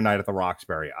never seen A Night at the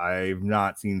Roxbury. I've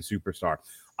not seen Superstar.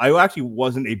 I actually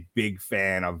wasn't a big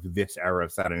fan of this era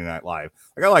of Saturday Night Live.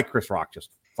 Like, I like Chris Rock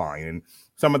just fine, and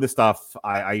some of the stuff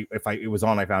if it was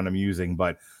on, I found amusing.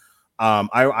 But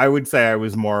I would say I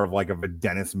was more of like a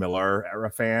Dennis Miller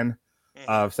era fan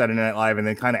of Saturday Night Live, and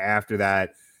then kind of after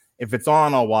that, if it's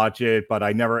on, I'll watch it. But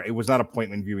it was not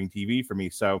appointment viewing TV for me.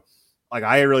 So like,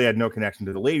 I really had no connection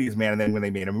to the Ladies Man. And then when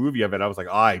they made a movie of it, I was like,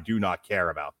 I do not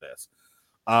care about this.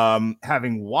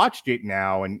 Having watched it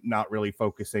now and not really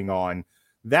focusing on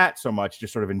that so much,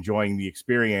 just sort of enjoying the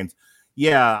experience.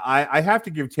 Yeah, I have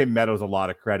to give Tim Meadows a lot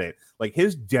of credit. Like,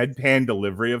 his deadpan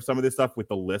delivery of some of this stuff with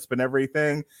the lisp and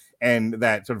everything, and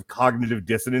that sort of cognitive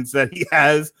dissonance that he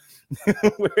has,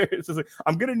 where it's just like,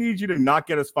 I'm going to need you to not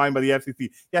get us fined by the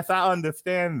FCC. Yes, I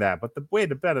understand that, but the way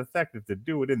to better effect is to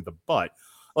do it in the butt.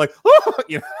 Like,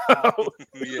 Yeah.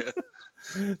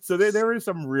 So there were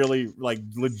some really like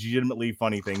legitimately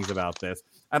funny things about this.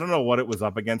 I don't know what it was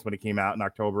up against when it came out in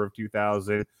October of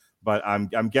 2000, but I'm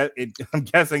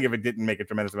guessing if it didn't make a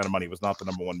tremendous amount of money, it was not the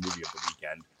number one movie of the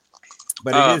weekend.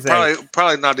 But it is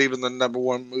probably not even the number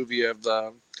one movie of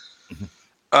the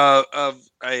of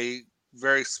a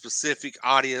very specific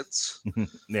audience.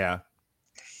 Yeah,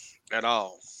 at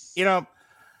all.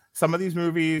 Some of these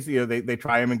movies, they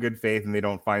try them in good faith and they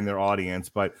don't find their audience.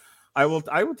 But I will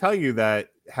tell you that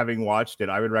having watched it,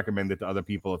 I would recommend it to other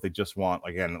people if they just want,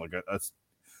 again,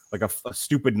 like a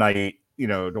stupid night,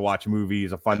 to watch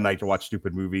movies, a fun night to watch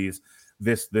stupid movies.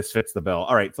 This fits the bill.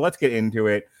 All right, so let's get into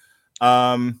it.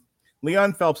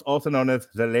 Leon Phelps, also known as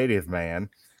the Ladies Man,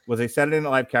 was a Saturday Night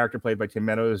Live character played by Tim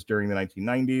Meadows during the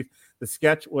 1990s. The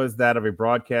sketch was that of a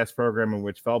broadcast program in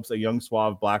which Phelps, a young,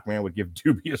 suave black man, would give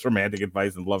dubious romantic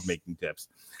advice and lovemaking tips.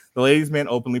 The Ladies Man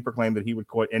openly proclaimed that he would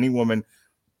court any woman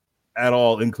at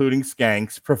all, including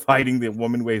skanks, providing the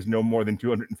woman weighs no more than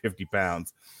 250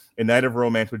 pounds. A night of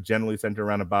romance would generally center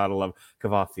around a bottle of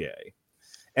Cavassier.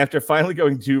 After finally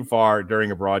going too far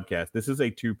during a broadcast, this is a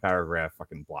 2-paragraph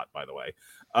fucking plot, by the way.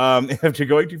 After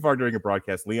going too far during a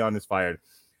broadcast, Leon is fired,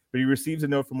 but he receives a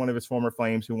note from one of his former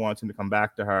flames who wants him to come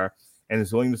back to her and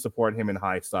is willing to support him in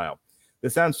high style.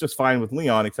 This sounds just fine with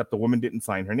Leon, except the woman didn't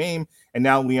sign her name, and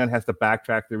now Leon has to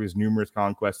backtrack through his numerous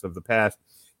conquests of the past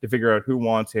to figure out who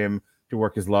wants him to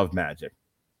work his love magic.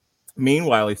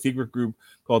 Meanwhile, a secret group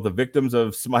called the Victims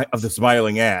of the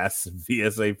Smiling Ass,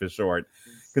 VSA for short,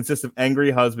 consists of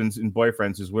angry husbands and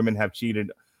boyfriends whose women have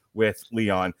cheated with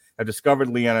Leon, have discovered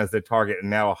Leon as their target, and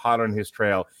now are hot on his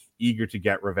trail, eager to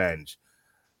get revenge.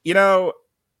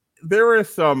 There were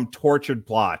some tortured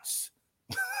plots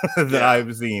that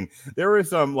I've seen. There were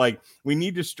some, like, we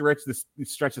need to stretch this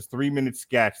 3-minute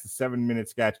sketch, the 7-minute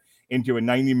sketch, into a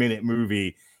 90-minute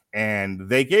movie. And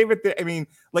they gave it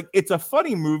it's a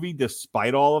funny movie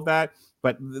despite all of that.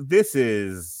 But this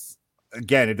is,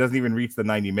 again, it doesn't even reach the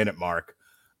 90-minute mark.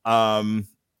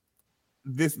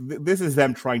 This is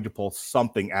them trying to pull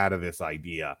something out of this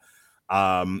idea.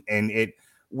 And it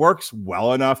works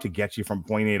well enough to get you from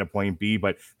point A to point B,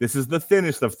 but this is the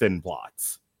thinnest of thin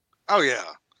plots. Oh, yeah.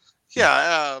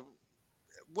 Yeah.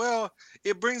 Well,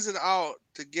 it brings it all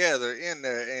together in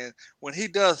there. And when he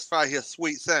does find his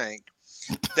sweet thing,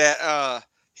 that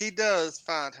he does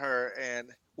find her,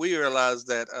 and we realize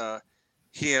that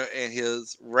him and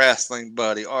his wrestling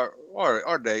buddy are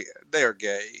gay,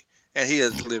 and he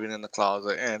is living in the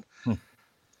closet. And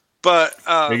but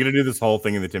are you gonna do this whole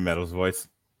thing in the Tim Meadows voice?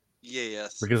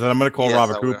 Yes. Because I'm going to call Yes,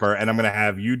 Robert I will. Cooper, and I'm going to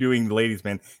have you doing the Ladies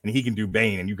Man, and he can do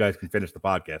Bane, and you guys can finish the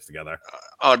podcast together.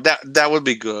 Oh, that would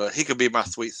be good. He could be my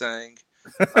sweet thing.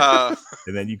 And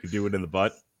then you could do it in the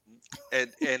butt.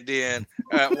 And then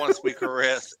once we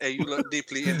caress, and you look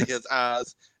deeply into his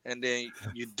eyes, and then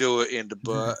you do it in the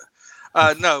butt.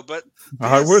 No, but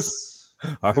I was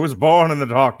born in the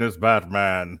darkness,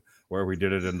 Batman, where we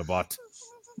did it in the butt.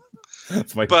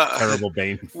 That's my terrible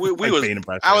Bane. Bane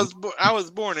impression. I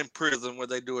was born in prison where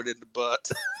they do it in the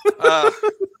butt.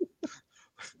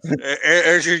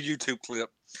 There's your YouTube clip.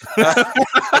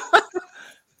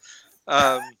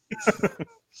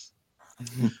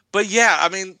 But yeah, I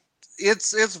mean,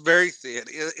 it's very thin.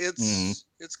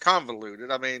 It's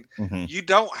convoluted. I mean, you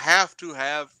don't have to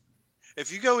have.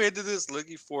 If you go into this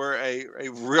looking for a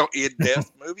real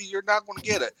in-depth movie, you're not going to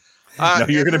get it. No,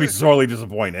 you're going to be sorely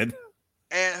disappointed.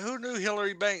 And who knew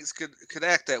Hillary Banks could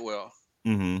act that well?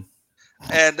 Mm-hmm.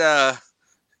 And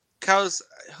cause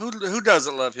who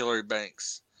doesn't love Hillary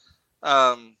Banks?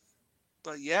 But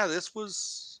yeah,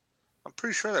 I'm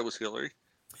pretty sure that was Hillary.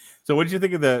 So what did you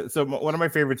think of so one of my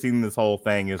favorite scenes in this whole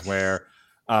thing is where,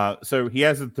 so he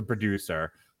has the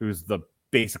producer who's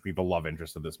basically the love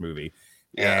interest of this movie.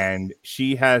 Yeah. And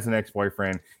she has an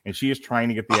ex-boyfriend, and she is trying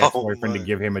to get the ex-boyfriend to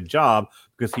give him a job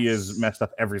because he has messed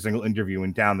up every single interview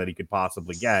in town that he could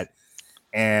possibly get.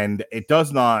 And it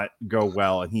does not go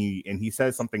well. And he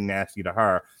says something nasty to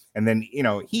her. And then,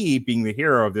 he, being the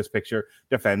hero of this picture,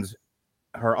 defends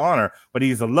her honor. But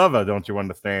he's a lover, don't you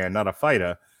understand? Not a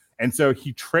fighter. And so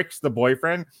he tricks the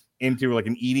boyfriend into like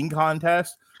an eating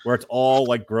contest where it's all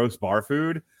like gross bar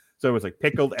food. So it was like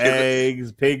pickled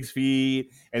eggs, pig's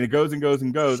feet, and it goes and goes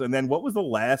and goes. And then what was the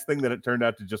last thing that it turned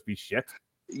out to just be shit?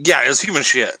 Yeah, it was human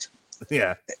shit.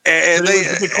 Yeah. And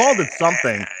they called it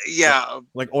something. Yeah.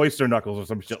 Like oyster knuckles or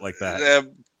some shit like that.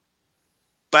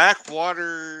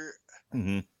 Backwater.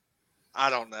 Mm-hmm.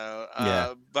 I don't know.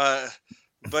 Yeah.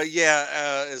 But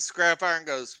yeah, as Scrap Iron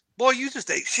goes, boy, you just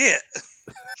ate shit.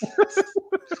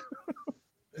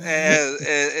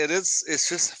 and it's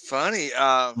just funny.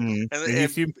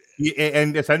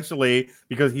 And essentially,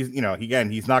 because he's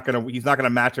he's not gonna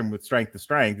match him with strength to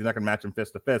strength. He's not gonna match him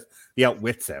fist to fist. He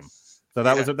outwits him. So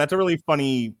that's a really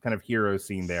funny kind of hero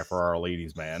scene there for our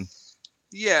ladies, man.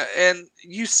 Yeah, and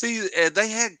you see, they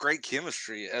had great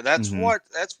chemistry, and that's what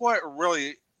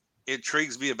really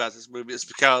intrigues me about this movie is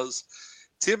because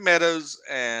Tim Meadows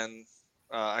and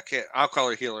I'll call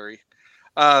her Hillary.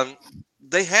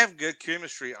 They have good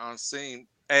chemistry on scene,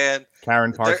 and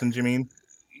Karen Parsons, you mean?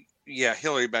 Yeah,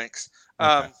 Hillary Banks.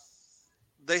 Okay.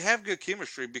 They have good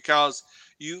chemistry because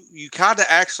you kind of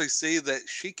actually see that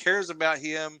she cares about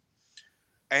him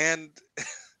and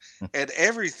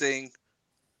everything,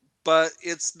 but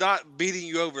it's not beating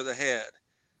you over the head.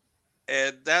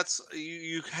 And that's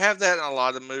you have that in a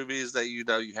lot of movies that you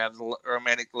have the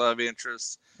romantic love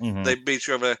interest. Mm-hmm. They beat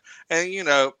you over, and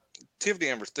Tiffany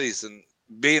Amber Thiessen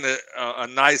being a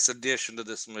nice addition to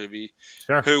this movie,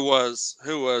 sure. who was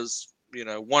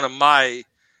one of my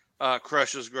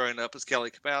crushes growing up is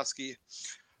Kelly Kapowski.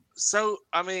 So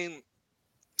I mean,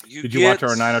 did you watch her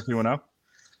on 90210?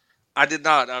 I did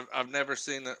not. I've never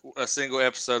seen a single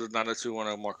episode of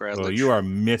 90210. Mark Radley. Well, you are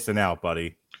missing out,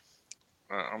 buddy.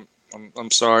 I'm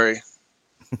sorry.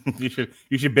 You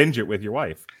should binge it with your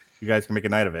wife. You guys can make a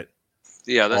night of it.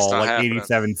 Yeah, that's not happening.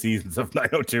 87 seasons of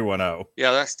 90210.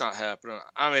 Yeah, that's not happening.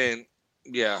 I mean,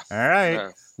 yeah. All right.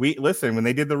 No. We listen, when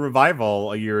they did the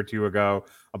revival a year or two ago,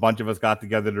 a bunch of us got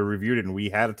together to review it, and we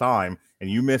had a time, and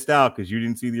you missed out because you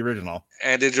didn't see the original.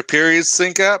 And did your periods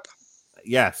sync up?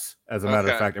 Yes, as a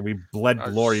matter of fact, and we bled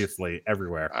gloriously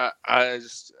everywhere. I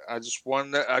just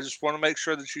want to make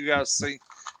sure that you guys see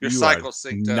your cycle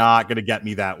synced up. Not gonna get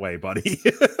me that way, buddy.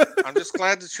 I'm just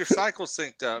glad that your cycle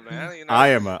synced up, man. I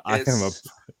am a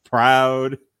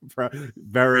proud,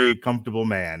 very comfortable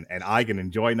man, and I can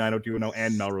enjoy 90210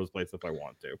 and Melrose Place if I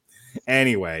want to.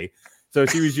 Anyway, so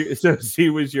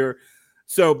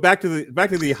back to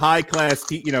the high class,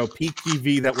 peak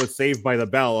TV that was Saved by the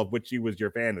Bell, of which she was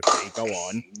your fantasy. Go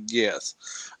on. Yes,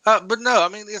 but no, I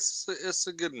mean it's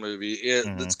a good movie.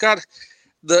 It's got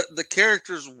the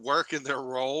characters work in their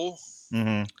role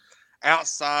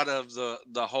outside of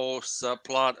the whole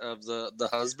subplot of the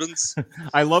husbands.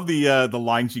 I love the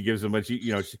line she gives him, but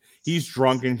he's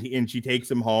drunk and she takes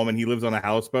him home, and he lives on a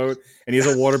houseboat, and he has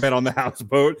a waterbed on the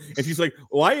houseboat, and she's like,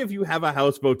 "Why, if you have a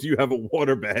houseboat, do you have a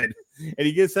waterbed?" And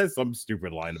he just says some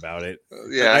stupid line about it.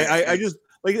 Yeah, I just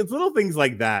like it's little things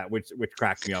like that which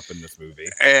crack me up in this movie.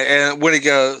 And when he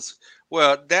goes,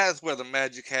 well, that's where the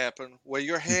magic happened. Where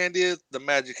your hand is, the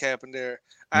magic happened there.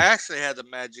 I actually had the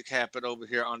magic happen over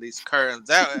here on these curtains.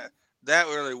 that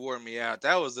really wore me out.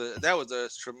 That was a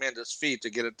tremendous feat to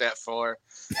get it that far.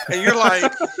 And you're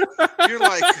like,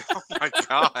 oh my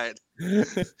God.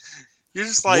 You're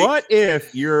just like, what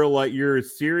if you're a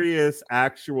serious,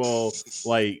 actual,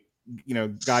 like, you know,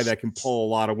 guy that can pull a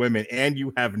lot of women and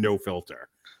you have no filter?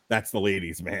 That's the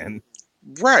ladies' man.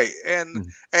 Right.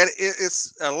 And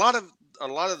it's a lot of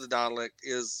the dialect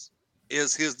is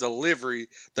his delivery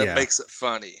that makes it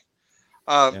funny.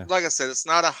 Like I said, it's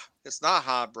not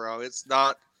highbrow. It's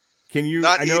not. Can you?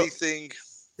 Not anything.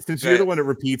 Since you're the one that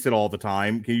repeats it all the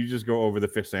time, can you just go over the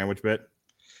fish sandwich bit?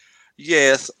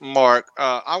 Yes, Mark.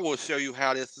 I will show you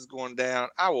how this is going down.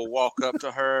 I will walk up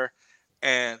to her,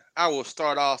 and I will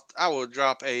start off. I will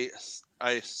drop how's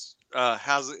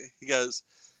it? He goes.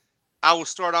 I will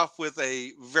start off with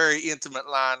a very intimate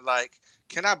line like,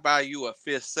 "Can I buy you a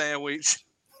fish sandwich?"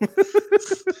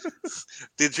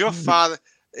 Is your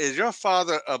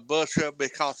father a butcher?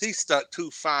 Because he stuck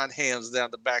 2 fine hams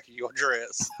down the back of your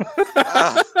dress.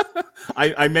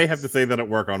 I may have to say that at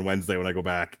work on Wednesday when I go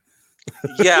back.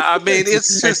 Yeah, I mean,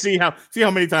 it's just see how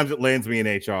many times it lands me in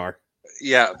HR.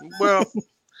 Yeah, well,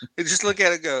 just look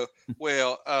at it. Go,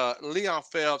 well, Leon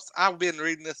Phelps. I've been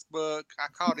reading this book. I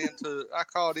called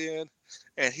in,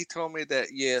 and he told me that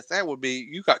yes, that would be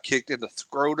you got kicked in the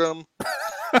scrotum.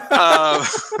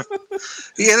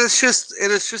 Yeah, it's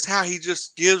just how he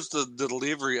just gives the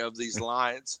delivery of these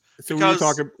lines. So we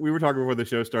were talking before the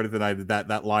show started tonight,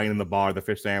 that line in the bar, the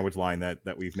fish sandwich line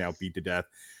that we've now beat to death.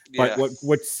 But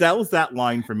what sells that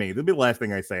line for me, this will be the last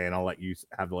thing I say, and I'll let you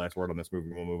have the last word on this movie,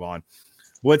 and we'll move on.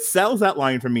 What sells that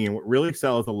line for me, and what really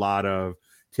sells a lot of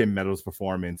Tim Meadows'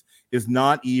 performance, is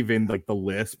not even like the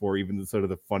lisp or even the sort of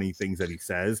the funny things that he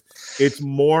says. It's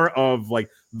more of like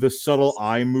the subtle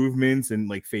eye movements and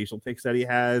like facial tics that he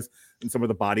has and some of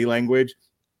the body language.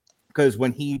 Because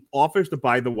when he offers to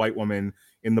buy the white woman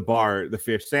in the bar the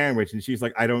fish sandwich, and she's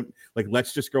like, I don't, like,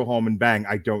 let's just go home and bang,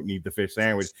 I don't need the fish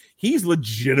sandwich. He's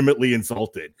legitimately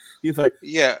insulted. He's like,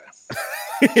 yeah.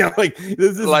 Yeah, like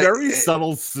this is like, very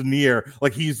subtle sneer.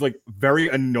 Like he's like very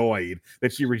annoyed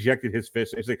that she rejected his fish.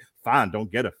 He's like, fine,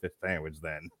 don't get a fish sandwich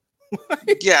then.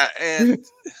 Yeah, and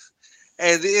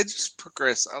it just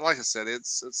progresses. Like I said,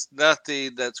 it's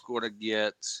nothing that's going to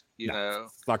get you know.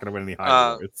 It's not going to win any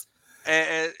high awards.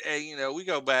 And you know, we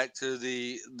go back to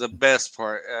the best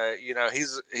part. You know,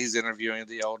 he's interviewing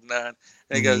the old nun,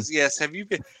 and he goes, "Yes, have you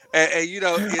been?" And you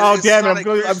know, oh damn!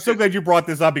 I'm so glad you brought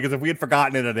this up because if we had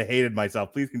forgotten it, I'd have hated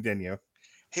myself. Please continue.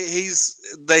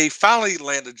 They finally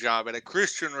land a job at a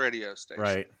Christian radio station,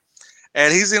 right?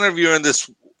 And he's interviewing this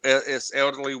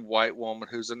elderly white woman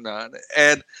who's a nun,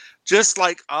 and just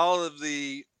like all of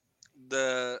the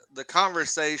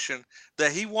conversation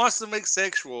that he wants to make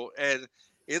sexual and.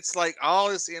 It's like all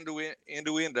this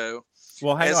innuendo.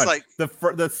 Well, hang on. Like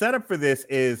the setup for this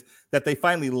is that they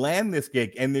finally land this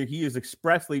gig, and he is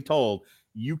expressly told,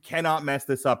 "You cannot mess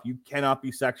this up. You cannot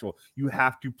be sexual. You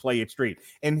have to play it straight."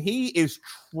 And he is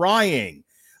trying.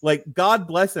 Like, God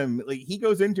bless him. Like, he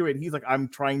goes into it. And he's like, "I'm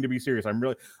trying to be serious. I'm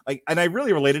really like," and I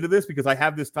really related to this because I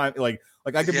have this time. Like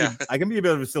I can be a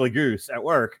bit of a silly goose at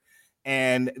work.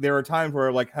 And there are times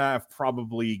where like I've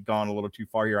probably gone a little too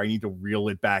far here. I need to reel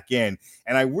it back in,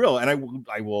 and I will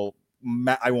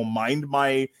mind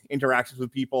my interactions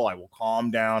with people. I will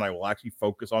calm down. I will actually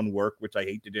focus on work, which I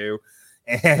hate to do.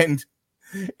 And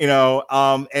you know,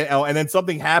 and then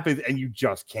something happens, and you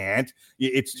just can't.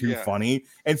 It's too funny.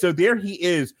 And so there he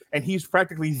is, and he's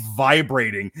practically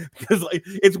vibrating because like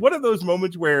it's one of those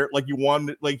moments where like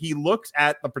he looks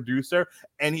at the producer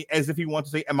and he as if he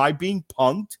wants to say, "Am I being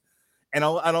punked?" And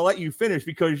I'll let you finish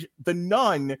because the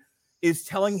nun is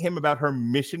telling him about her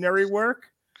missionary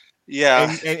work.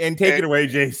 Yeah. And take it away,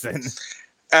 Jason.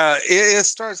 It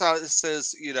starts out, it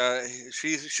says, you know,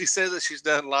 she says that she's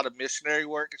done a lot of missionary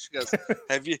work. And she goes,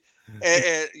 have you,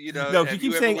 you know. No, she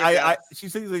keeps saying, she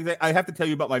says, I have to tell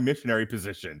you about my missionary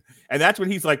position. And that's when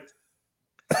he's like.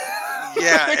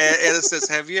 Yeah. And it says,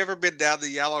 have you ever been down the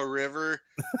Yellow River?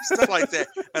 Stuff like that.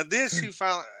 And then she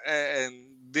found, and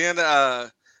then,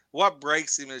 what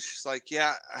breaks him is she's like,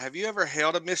 yeah, have you ever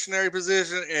held a missionary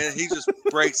position? And he just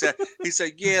breaks out. He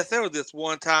said, yes, there was this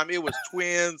one time. It was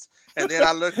twins. And then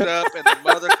I looked up and the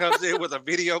mother comes in with a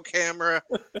video camera.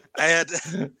 And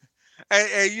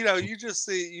you know, you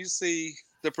see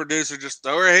the producer just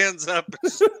throw her hands up.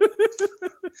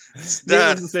 Needless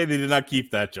to say, they did not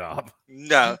keep that job.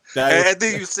 No. And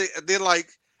then you see, like,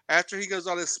 after he goes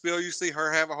on his spiel, you see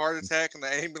her have a heart attack in the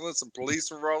ambulance and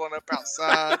police are rolling up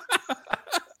outside.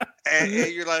 And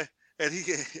you're like, as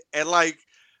he's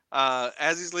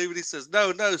leaving, he says,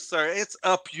 no, sir, it's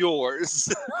up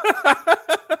yours.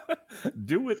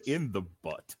 Do it in the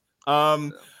butt.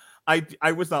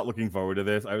 I was not looking forward to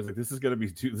this. I was like, this is gonna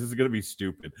be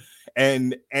stupid,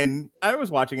 and I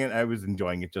was watching it. I was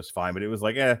enjoying it just fine, but it was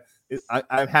like,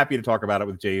 I'm happy to talk about it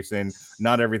with Jason.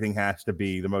 Not everything has to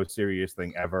be the most serious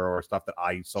thing ever, or stuff that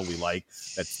I solely like.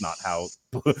 That's not how,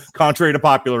 contrary to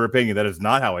popular opinion, that is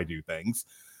not how I do things.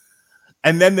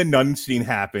 And then the nun scene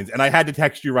happens, and I had to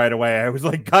text you right away. I was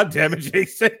like, God damn it,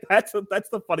 Jason! That's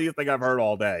the funniest thing I've heard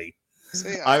all day.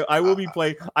 See, I will be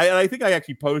playing. I think I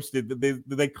actually posted that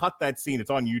they cut that scene.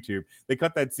 It's on YouTube. They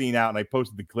cut that scene out, and I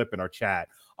posted the clip in our chat.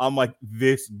 I'm like,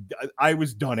 this. I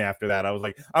was done after that. I was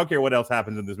like, I don't care what else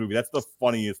happens in this movie. That's the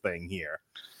funniest thing here.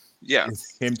 Yeah,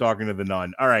 is him talking to the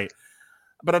nun. All right,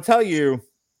 but I'll tell you,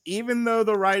 even though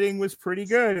the writing was pretty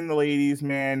good in the ladies,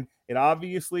 man, it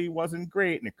obviously wasn't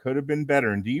great, and it could have been better.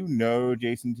 And do you know,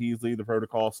 Jason Teasley, the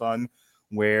Protocol Son,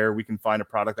 where we can find a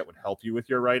product that would help you with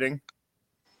your writing?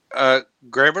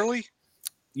 Grammarly?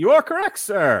 You are correct,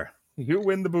 sir. You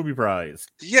win the booby prize.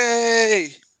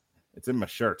 Yay! It's in my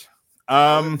shirt.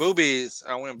 Boobies.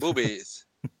 I win boobies.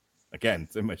 Again,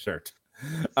 it's in my shirt.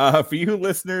 For you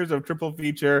listeners of Triple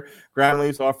Feature, Grammarly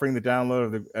is offering the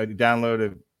download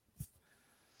of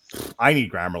I need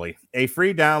Grammarly. A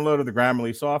free download of the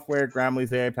Grammarly software.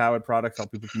 Grammarly's AI-powered products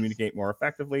help people communicate more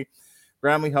effectively.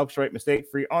 Grammarly helps write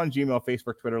mistake-free on Gmail,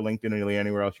 Facebook, Twitter, LinkedIn, and nearly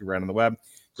anywhere else you write on the web.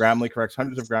 Grammarly corrects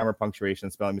hundreds of grammar, punctuation,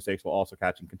 and spelling mistakes while also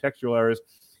catching contextual errors,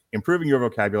 improving your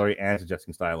vocabulary, and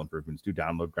suggesting style improvements. Do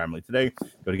download Grammarly today.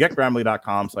 Go to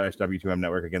getgrammarly.com/W2M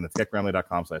Network. Again, that's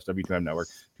getgrammarly.com/W2M Network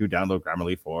to download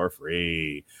Grammarly for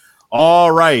free.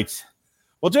 All right.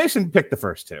 Well, Jason picked the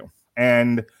first two,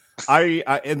 and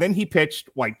and then he pitched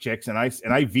White Chicks, and I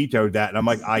vetoed that, and I'm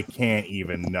like, I can't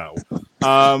even know.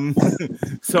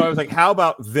 So I was like, how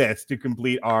about this to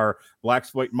complete our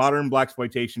modern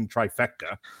blaxploitation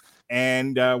trifecta?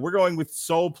 And we're going with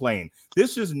Soul Plane.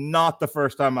 This is not the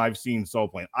first time I've seen Soul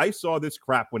Plane. I saw this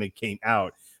crap when it came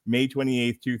out, May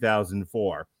 28th,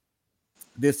 2004.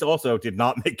 This also did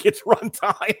not make its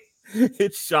runtime.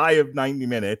 It's shy of 90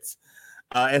 minutes.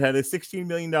 It had a $16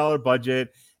 million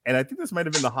budget. And I think this might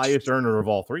have been the highest earner of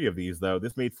all three of these, though.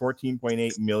 This made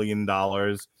 $14.8 million.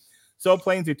 Soul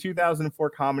Plane's a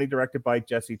 2004 comedy directed by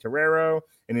Jesse Terrero.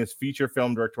 In his feature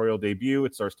film directorial debut,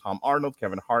 it stars Tom Arnold,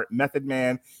 Kevin Hart, Method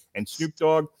Man, and Snoop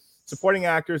Dogg. Supporting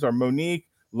actors are Monique,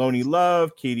 Lonnie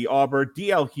Love, Katie Auber,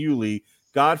 D.L. Hewley,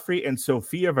 Godfrey, and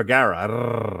Sofia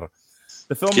Vergara.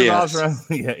 The film revolves around...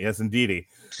 yes, indeedy.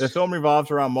 The film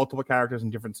revolves around multiple characters in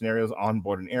different scenarios on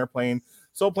board an airplane.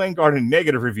 Soul Plane garnered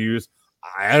negative reviews.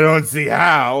 I don't see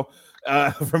how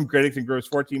from critics, and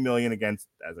grossed $14 million against,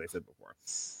 as I said before.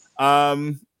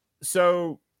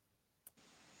 So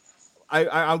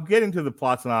I'll get into the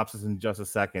plot synopsis in just a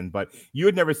second, but you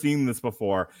had never seen this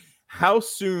before. How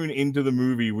soon into the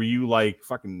movie were you like,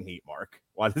 fucking hate Mark?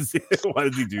 Why does he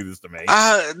do this to me?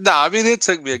 No, I mean, it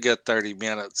took me a good 30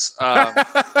 minutes.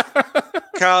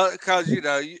 Cause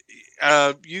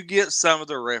you get some of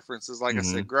the references, like I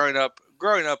said, growing up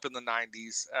in the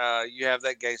 90s, you have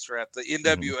that gangster rap, the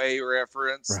NWA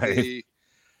reference, right.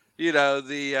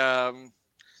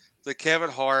 the Kevin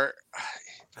Hart.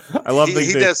 I love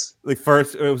the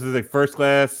first. It was like first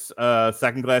class,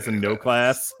 second class, and no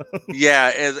class. Yeah,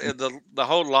 and the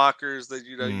whole lockers that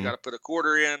you got to put a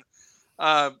quarter in.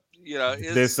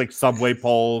 There's like subway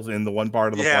poles in the one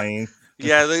part of the plane.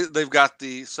 Yeah, they've got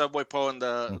the subway pole and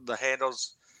the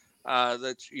handles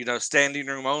that standing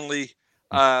room only.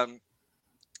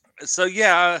 So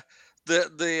yeah,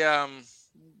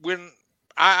 when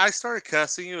I started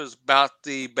cussing, it was about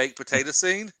the baked potato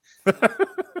scene.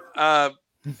 And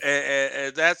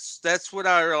that's when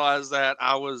I realized that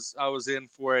I was in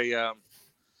for a.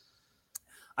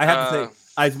 I have to say,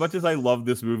 as much as I love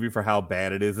this movie for how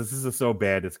bad it is, this is so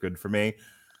bad it's good for me.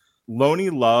 Lonnie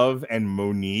Love and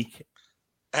Monique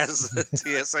as the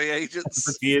TSA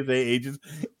agents.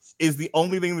 Is the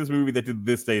only thing in this movie that to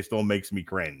this day still makes me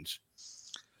cringe.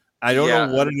 I don't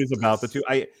know what it is about the two.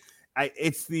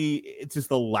 It's just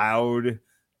the loud,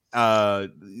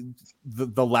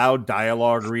 the loud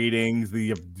dialogue readings,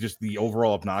 the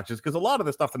overall obnoxious. Because a lot of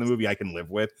the stuff in the movie I can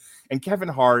live with, and Kevin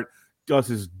Hart does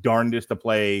his darndest to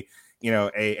play,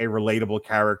 a relatable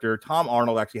character. Tom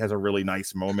Arnold actually has a really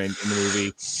nice moment in the movie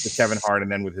with Kevin Hart,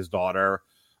 and then with his daughter.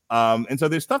 And so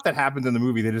there's stuff that happens in the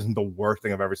movie that isn't the worst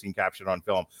thing I've ever seen captured on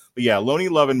film. But yeah, Lonnie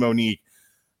Love and Monique.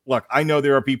 Look, I know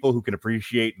there are people who can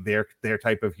appreciate their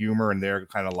type of humor and their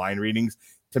kind of line readings.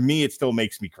 To me, it still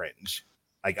makes me cringe.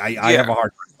 Like I have a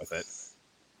hard time with it.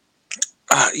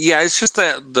 It's just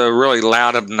the really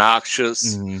loud,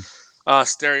 obnoxious,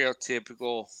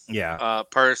 stereotypical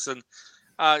person.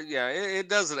 Yeah, it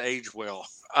doesn't age well.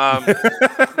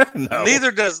 No.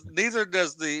 Neither does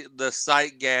the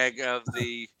sight gag of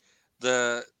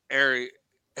the area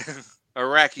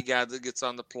Iraqi guy that gets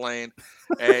on the plane.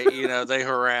 They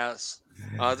harass.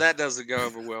 That doesn't go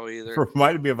over well either.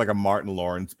 Reminded me of like a Martin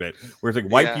Lawrence bit where it's like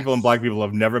white Yeah. people and black people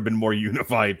have never been more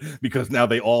unified because now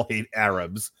they all hate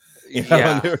Arabs. You know,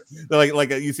 Yeah. and they're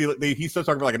like you see, he starts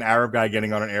talking about like an Arab guy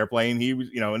getting on an airplane. He was,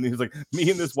 and he was like, me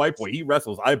and this white boy, he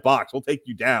wrestles, I box, we'll take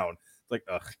you down. It's like,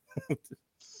 ugh.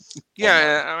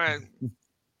 Yeah, I mean,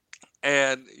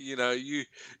 and you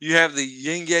have the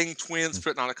Yin Yang twins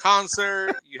putting on a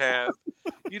concert. You have,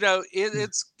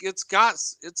 it's got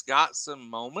some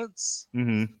moments,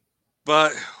 Mm-hmm.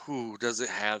 but does it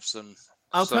have some?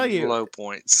 I'll tell you, low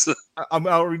points. I'm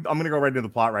going to go right into the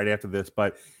plot right after this,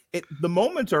 but the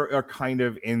moments are kind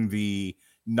of in the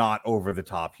not over the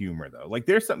top humor though. Like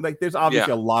there's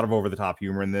obviously a lot of over the top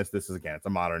humor in this. This is, again, it's a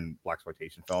modern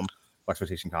blaxploitation film,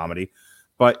 blaxploitation comedy,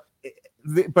 but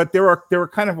there were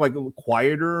kind of like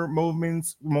quieter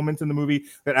moments in the movie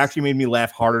that actually made me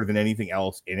laugh harder than anything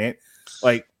else in it.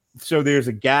 Like, so there's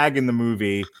a gag in the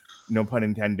movie, no pun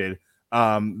intended.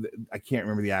 I can't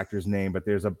remember the actor's name, but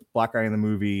there's a black guy in the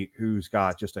movie who's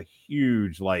got just a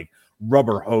huge like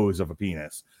rubber hose of a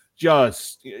penis.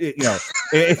 Just,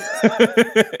 I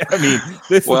mean,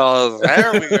 this. Well,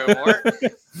 there we go, Mark.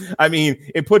 I mean,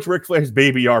 it puts Ric Flair's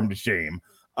baby arm to shame.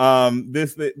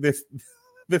 This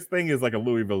thing is like a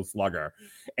Louisville Slugger,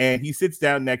 and he sits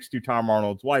down next to Tom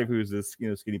Arnold's wife, who's this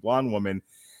skinny blonde woman,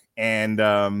 and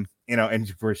and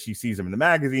first she sees him in the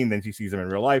magazine, then she sees him in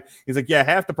real life. He's like, yeah,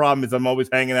 half the problem is I'm always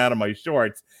hanging out of my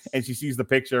shorts, and she sees the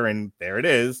picture, and there it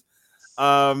is.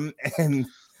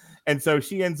 And so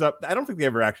she ends up, I don't think they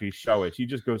ever actually show it. She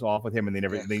just goes off with him, and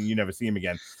you never see him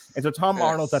again. And so Tom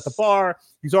Arnold's at the bar.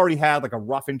 He's already had like a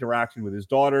rough interaction with his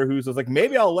daughter, who's just like,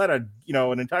 maybe I'll let an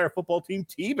entire football team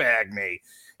teabag me.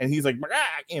 And he's like,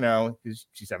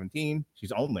 she's 17.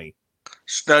 She's only.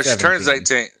 No, she turns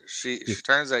 18. She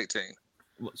turns 18.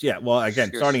 Yeah, well,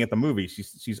 again, starting at the movie,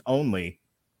 she's only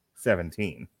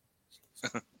 17.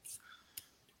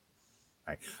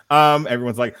 Right.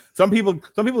 Everyone's like, some people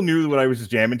knew what I was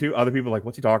just jamming to. Other people are like,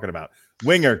 what's he talking about?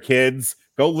 Winger, kids,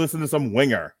 go listen to some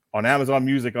Winger on Amazon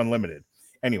Music Unlimited.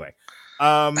 Anyway,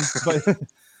 but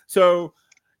so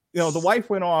the wife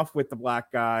went off with the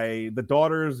black guy. The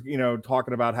daughter's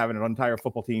talking about having an entire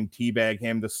football team teabag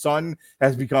him. The son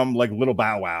has become like little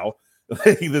Bow Wow.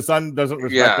 The son doesn't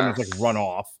respect him. It's like run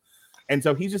off, and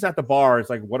so he's just at the bar. It's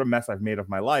like, what a mess I've made of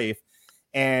my life.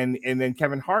 And then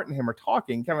Kevin Hart and him are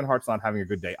talking. Kevin Hart's not having a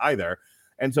good day either,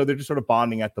 and so they're just sort of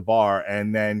bonding at the bar.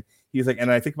 And then he's like, and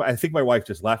I think my wife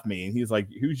just left me. And he's like,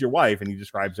 who's your wife? And he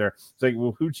describes her. It's like,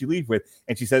 well, who'd she leave with?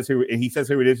 And she says who, and he says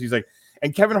who it is. He's like,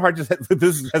 and Kevin Hart just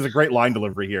has a great line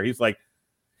delivery here. He's like,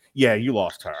 yeah, you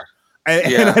lost her.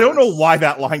 And I don't know why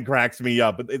that line cracks me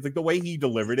up, but it's like the way he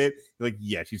delivered it. Like,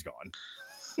 yeah, she's gone.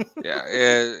 Yeah.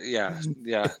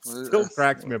 It still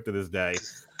cracks me up to this day.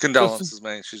 Condolences,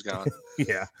 man. She's gone.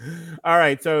 Yeah. All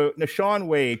right. So Nashawn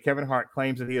Wade, Kevin Hart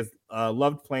claims that he has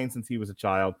loved planes since he was a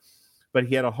child, but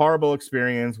he had a horrible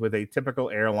experience with a typical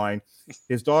airline.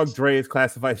 His dog Dre is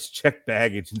classified as checked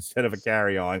baggage instead of a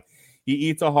carry-on. He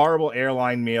eats a horrible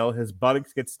airline meal. His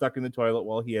buttocks get stuck in the toilet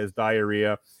while he has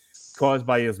diarrhea caused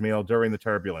by his meal during the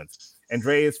turbulence. And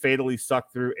Dre is fatally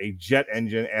sucked through a jet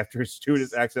engine after his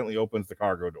stewardess accidentally opens the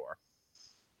cargo door.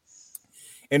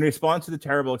 In response to the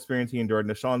terrible experience he endured,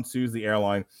 Nashawn sues the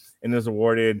airline and is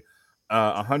awarded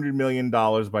 $100 million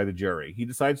by the jury. He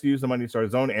decides to use the money to start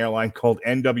his own airline called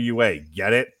NWA.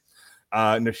 Get it?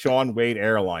 Nashawn Wade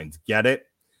Airlines. Get it?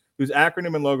 Whose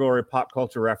acronym and logo are a pop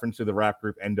culture reference to the rap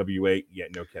group NWA.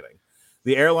 Yet no kidding.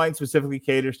 The airline specifically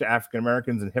caters to African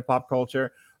Americans and hip hop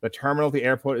culture. The terminal at the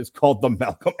airport is called the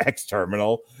Malcolm X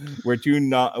Terminal, where two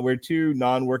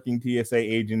non-working TSA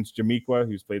agents, Jamiqua,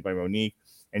 who's played by Monique,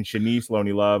 and Shanice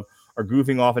Loney Love, are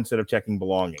goofing off instead of checking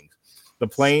belongings. The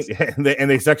plane, and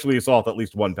they sexually assault at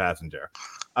least one passenger.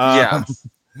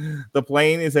 The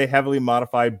plane is a heavily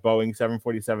modified Boeing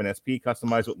 747 SP,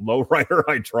 customized with lowrider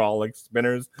hydraulic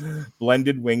spinners,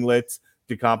 blended winglets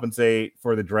to compensate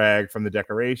for the drag from the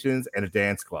decorations, and a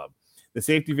dance club. The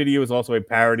safety video is also a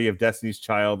parody of Destiny's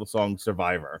Child song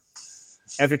Survivor.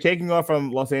 After taking off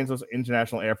from Los Angeles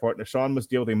International Airport, Nashawn must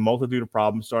deal with a multitude of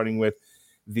problems, starting with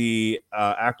the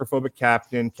acrophobic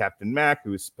Captain Mac,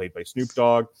 who is played by Snoop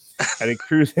Dogg. At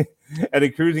a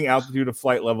cruising altitude of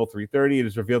flight level 330, it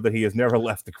is revealed that he has never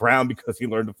left the ground because he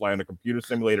learned to fly on a computer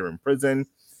simulator in prison.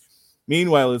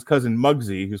 Meanwhile, his cousin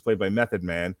Muggsy, who's played by Method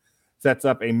Man, sets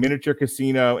up a miniature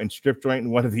casino and strip joint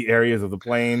in one of the areas of the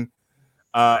plane.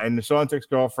 And Deshaun's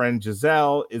ex-girlfriend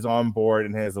Giselle is on board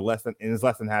and is less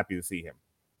than happy to see him.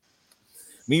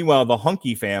 Meanwhile, the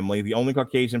Hunky family, the only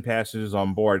Caucasian passengers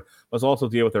on board, must also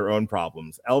deal with their own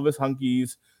problems. Elvis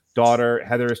Hunky's daughter,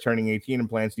 Heather, is turning 18 and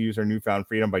plans to use her newfound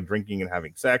freedom by drinking and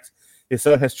having sex. His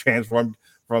son has transformed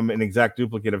from an exact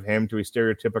duplicate of him to a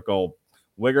stereotypical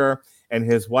wigger, and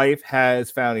his wife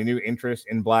has found a new interest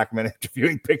in black men after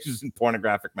viewing pictures in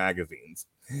pornographic magazines.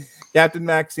 Captain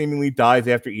Mac seemingly dies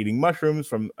after eating mushrooms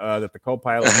from that the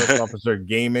co-pilot First Officer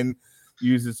Gaiman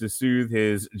uses to soothe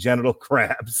his genital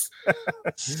crabs.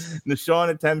 Deshaun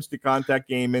attempts to contact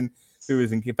Gaiman, who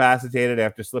is incapacitated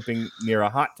after slipping near a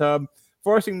hot tub,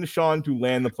 forcing Deshaun to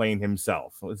land the plane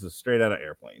himself. This is straight out of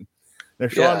Airplane.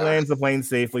 Deshaun lands the plane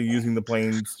safely using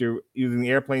the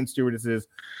airplane stewardesses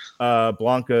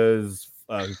Blanca's,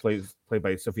 played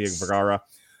by Sofia Vergara,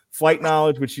 flight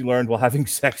knowledge, which she learned while having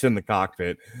sex in the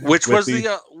cockpit, which was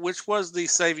the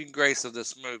saving grace of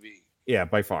this movie. Yeah,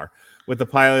 by far, with the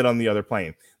pilot on the other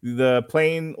plane. The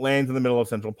plane lands in the middle of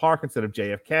Central Park instead of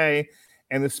JFK,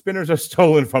 and the spinners are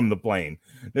stolen from the plane.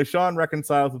 Deshaun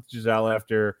reconciles with Giselle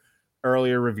after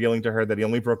earlier revealing to her that he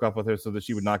only broke up with her so that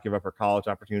she would not give up her college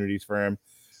opportunities for him.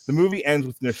 The movie ends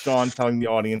with Deshaun telling the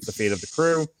audience the fate of the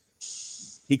crew.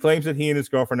 He claims that he and his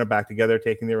girlfriend are back together,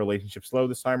 taking their relationship slow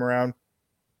this time around.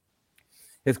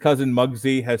 His cousin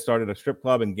Muggsy has started a strip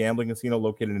club and gambling casino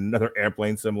located in another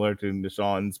airplane similar to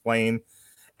Deshaun's plane.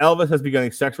 Elvis has begun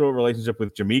a sexual relationship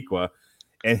with Jamiqua,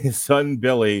 and his son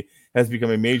Billy has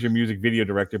become a major music video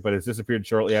director, but has disappeared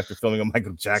shortly after filming a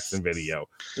Michael Jackson video.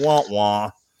 Wah wah.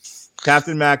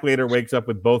 Captain Mac later wakes up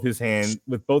with both his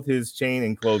chain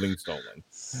and clothing stolen.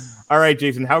 All right,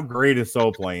 Jason, how great is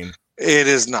Soul Plane? It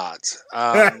is not.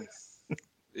 It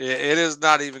is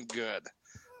not even good.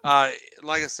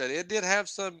 Like I said, it did have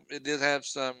some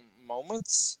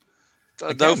moments.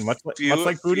 Again, much like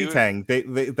Pootie Tang,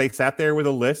 they sat there with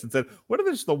a list and said, "What are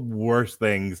just the worst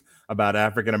things about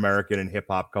African American and hip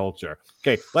hop culture?"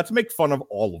 Okay, let's make fun of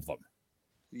all of them.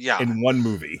 Yeah, in one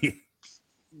movie.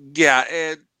 Yeah,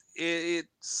 and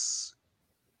it's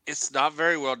not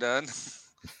very well done.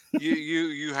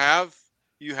 You have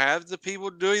the people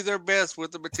doing their best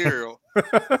with the material,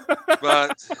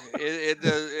 but it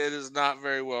is not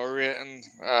very well written.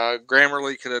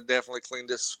 Grammarly could have definitely cleaned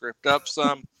this script up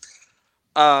some.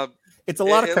 It's a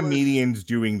lot of comedians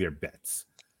doing their bits.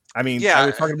 I mean, I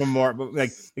was talking about more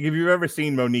like if you've ever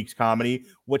seen Monique's comedy,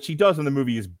 what she does in the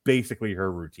movie is basically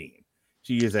her routine.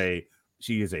 She is a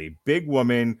big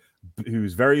woman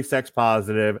who's very sex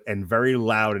positive and very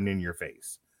loud and in your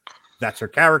face. That's her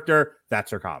character.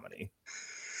 That's her comedy.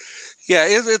 Yeah,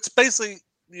 it's basically,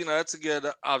 it's a good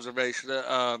observation.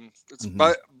 It's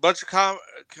a bunch of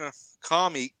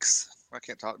comics. I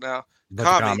can't talk now.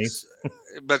 Comics.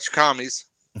 Bunch of commies.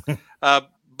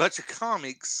 Bunch of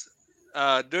comics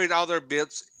doing all their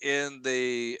bits in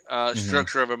the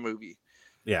structure of a movie.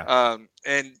 Yeah.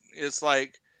 And it's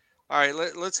like, all right,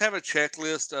 let's have a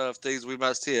checklist of things we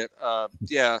must hit.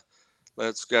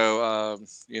 Let's go,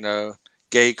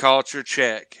 gay culture,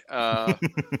 check.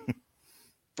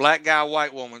 Black guy,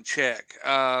 white woman, check.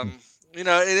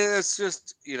 It's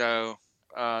just,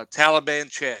 Taliban,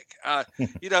 check.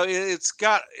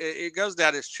 It goes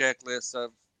down this checklist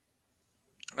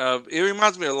of it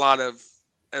reminds me a lot of,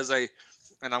 and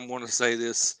I'm going to say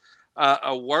this,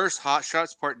 a worse Hot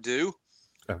Shots Part 2.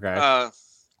 Okay.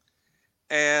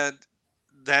 And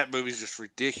that movie's just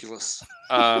ridiculous.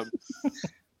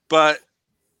 But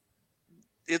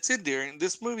it's endearing.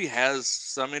 This movie has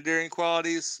some endearing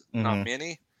qualities, not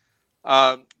many.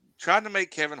 Trying to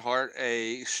make Kevin Hart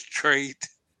a straight,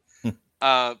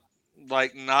 not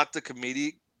the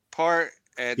comedic part.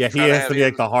 And he has to be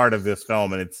like the heart of this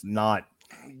film, and it's not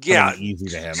easy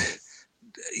to him.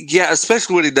 Yeah,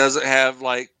 especially when he doesn't have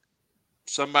like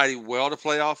somebody well to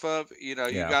play off of. You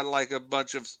got like a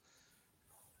bunch of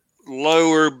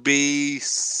lower B,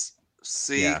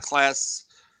 C class.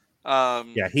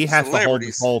 He has to hold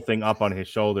this whole thing up on his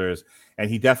shoulders, and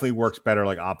he definitely works better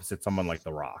like opposite someone like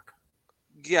The Rock.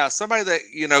 Yeah, somebody that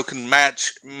can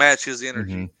match his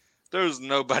energy. There's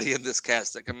nobody in this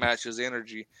cast that can match his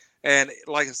energy, and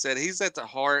like I said, he's at the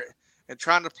heart and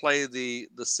trying to play the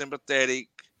sympathetic,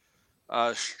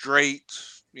 straight,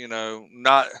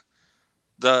 not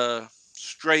the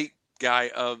straight guy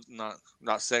of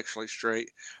not sexually straight,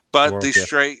 but the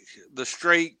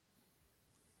straight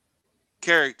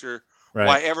character. Right.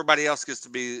 Why everybody else gets to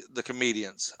be the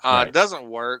comedians. It doesn't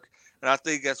work, and I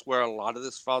think that's where a lot of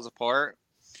this falls apart.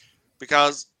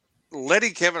 Because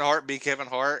letting Kevin Hart be Kevin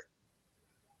Hart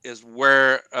is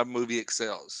where a movie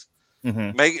excels.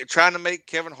 Trying to make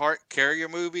Kevin Hart carry a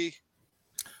movie.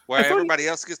 where everybody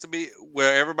else gets to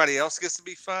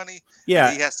be funny. Yeah,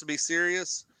 and he has to be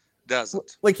serious.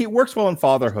 Doesn't like he works well in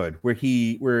Fatherhood,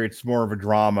 where it's more of a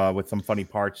drama with some funny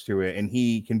parts to it, and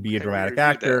he can be a dramatic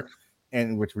actor,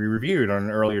 and which we reviewed on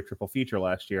an earlier triple feature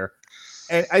last year.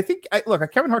 And I think, look,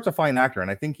 Kevin Hart's a fine actor,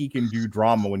 and I think he can do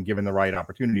drama when given the right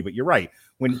opportunity. But you're right,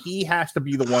 when he has to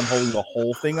be the one holding the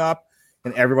whole thing up,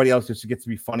 and everybody else just gets to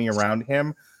be funny around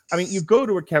him. I mean, you go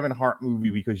to a Kevin Hart movie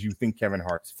because you think Kevin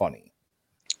Hart's funny,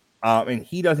 and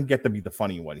he doesn't get to be the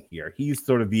funny one here. He's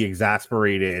sort of the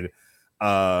exasperated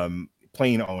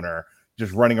plane owner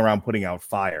just running around putting out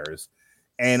fires,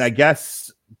 and I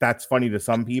guess that's funny to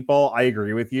some people. I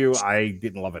agree with you. I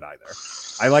didn't love it either.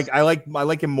 I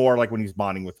like him more like when he's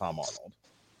bonding with Tom Arnold.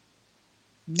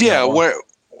 Yeah,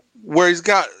 where he's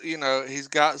got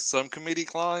some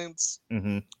comedic lines,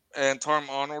 and Tom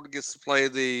Arnold gets to play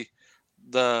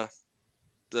the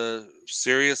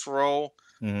serious role,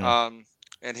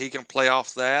 and he can play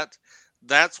off that.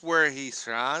 That's where he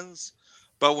shines.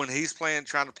 But when he's trying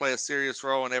to play a serious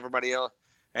role, and everybody else,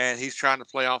 and he's trying to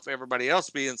play off everybody else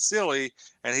being silly,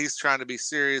 and he's trying to be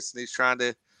serious, and he's trying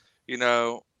to,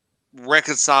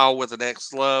 reconcile with an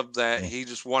ex-love that he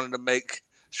just wanted to make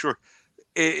sure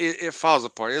it falls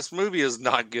apart. This movie is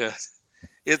not good.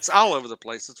 It's all over the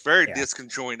place. It's very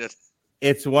disconjointed.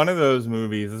 It's one of those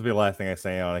movies. This will be the last thing I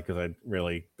say on it because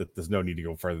there's no need to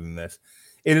go further than this.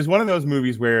 It is one of those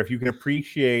movies where if you can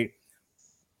appreciate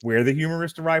where the humor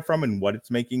is derived from and what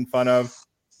it's making fun of,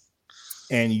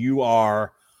 and you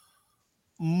are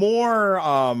more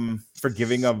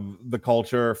forgiving of the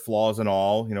culture, flaws and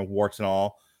all, warts and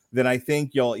all, then I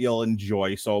think you'll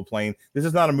enjoy Soul Plane. This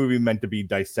is not a movie meant to be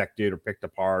dissected or picked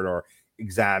apart or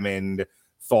examined,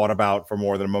 thought about for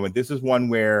more than a moment. This is one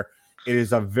where it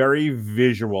is a very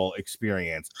visual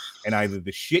experience, and either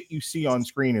the shit you see on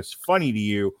screen is funny to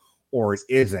you or it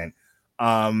isn't.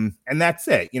 And that's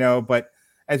it, but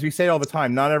as we say all the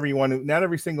time, not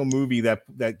every single movie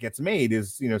that gets made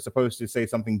is, supposed to say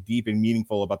something deep and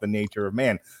meaningful about the nature of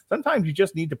man. Sometimes you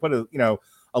just need to put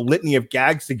a litany of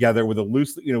gags together with a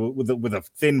loose, with a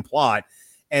thin plot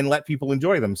and let people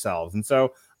enjoy themselves. And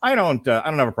so I don't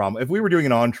have a problem. If we were doing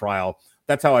an on trial,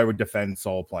 that's how I would defend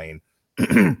Soul Plane.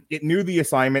 It knew the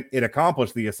assignment. It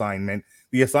accomplished the assignment.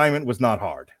 The assignment was not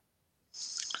hard.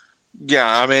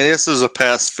 Yeah, I mean, this is a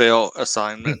pass-fail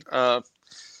assignment.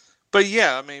 But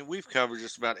yeah, I mean, we've covered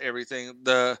just about everything.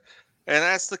 And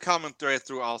that's the common thread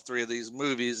through all three of these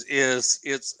movies is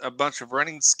it's a bunch of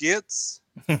running skits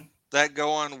that go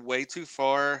on way too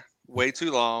far, way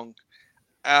too long.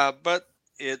 But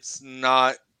it's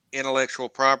not intellectual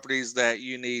properties that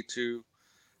you need to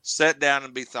sit down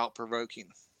and be thought-provoking.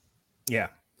 Yeah.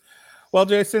 Well,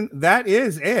 Jason, that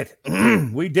is it.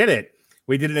 We did it.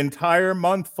 We did an entire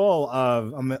month full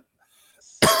of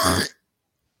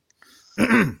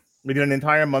we did an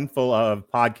entire month full of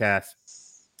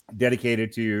podcasts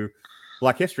dedicated to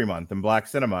Black History Month and Black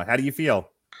cinema. How do you feel?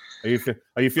 Are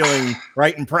you feeling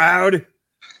right and proud?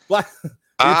 Are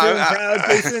you feeling proud,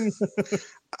 Jason?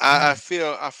 I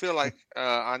feel like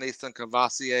I need some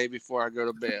Cavassier before I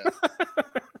go to bed.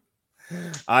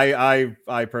 I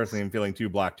personally am feeling too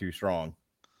black, too strong.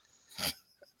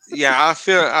 Yeah, I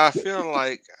feel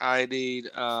like I need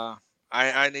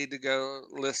I need to go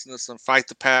listen to some Fight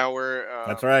the Power.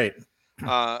 That's right.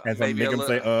 And maybe make them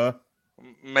say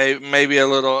maybe a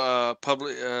little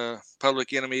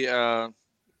Public Enemy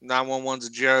 911's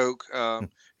a joke. A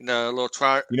little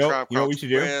try. You know what we should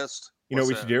do? You know what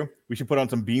we should do? We should put on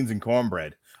some beans and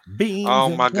cornbread. Beans. Oh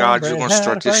my God! You're gonna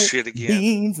start this shit again.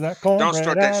 Beans, not cornbread. Don't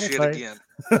start that shit again.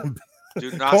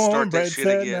 Do not start that shit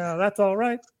again. Now, that's all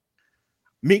right.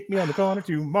 Meet me on the corner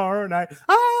tomorrow night.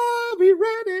 I'll be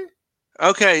ready.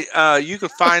 Okay, you can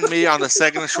find me on the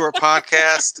Second and Short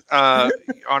podcast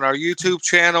on our YouTube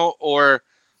channel, or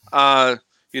right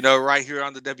here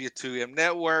on the W2M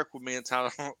network with me and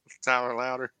Tyler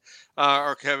Louder,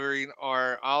 are covering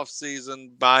our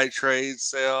off-season buy, trade,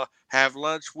 sell, have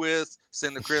lunch with,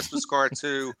 send a Christmas card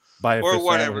to, or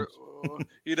whatever.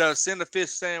 Send a fish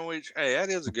sandwich. Hey, that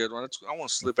is a good one. I want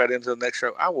to slip that into the next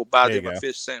show. I will buy them a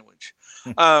fish sandwich.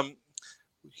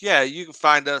 Yeah, you can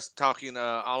find us talking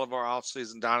all of our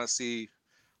off-season dynasty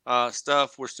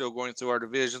stuff. We're still going through our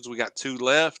divisions. We got 2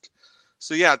 left,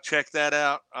 so yeah, check that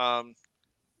out.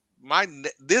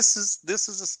 This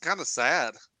is kind of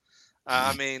sad.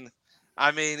 I mean,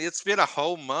 it's been a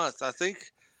whole month. I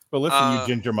think. But listen, you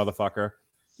ginger motherfucker,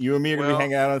 you and me are gonna be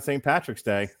hanging out on St. Patrick's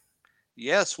Day.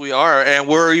 Yes, we are, and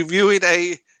we're reviewing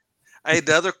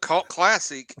another cult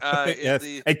classic. Yes,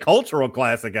 a cultural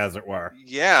classic, as it were.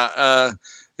 Yeah,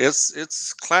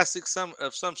 It's classic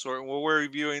of some sort. And we're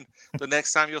reviewing the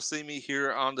next time you'll see me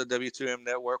here on the W2M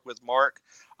network with Mark.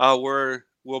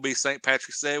 We'll be St.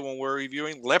 Patrick's Day when we're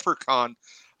reviewing Leprechaun,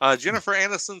 Jennifer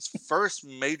Aniston's first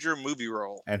major movie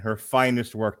role. And her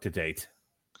finest work to date.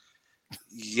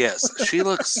 Yes, she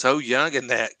looks so young in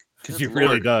that. She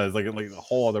really does, like a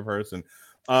whole other person.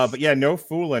 But yeah, no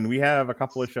fooling. We have a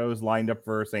couple of shows lined up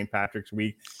for St. Patrick's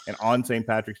Week, and on St.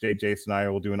 Patrick's Day, Jason and I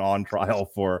will do an on trial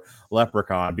for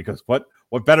Leprechaun, because what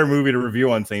better movie to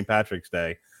review on St. Patrick's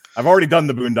Day? I've already done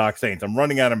the Boondock Saints. I'm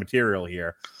running out of material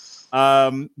here.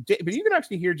 But you can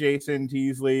actually hear Jason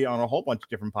Teasley on a whole bunch of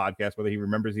different podcasts, whether he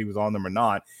remembers he was on them or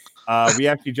not. We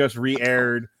actually just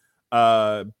re-aired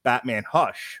Batman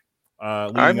Hush.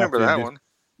 I remember that one.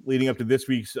 Leading up to this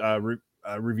week's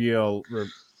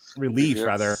release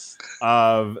rather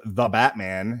of The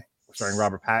Batman, starring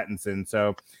Robert Pattinson.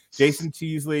 So Jason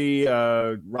Teasley,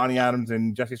 Ronnie Adams,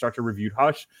 and Jesse Starcher reviewed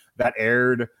Hush. That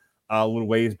aired a little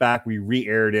ways back. We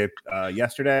re-aired it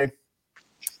yesterday,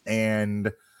 and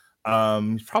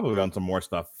he's probably done some more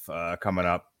stuff coming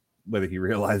up, whether he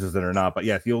realizes it or not. But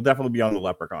yes, he'll definitely be on the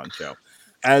Leprechaun show.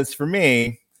 As for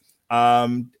me,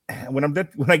 when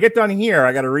I get done here,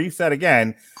 I got to reset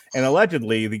again. And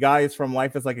allegedly, the guys from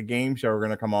Life is Like a Game Show are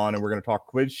going to come on, and we're going to talk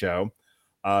quiz show.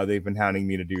 They've been hounding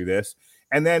me to do this,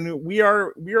 and then we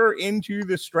are into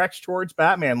the stretch towards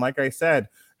Batman. Like I said,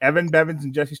 Evan Bevins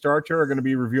and Jesse Starcher are going to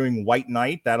be reviewing White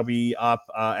Knight. That'll be up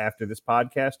after this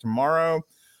podcast tomorrow.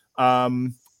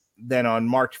 Then on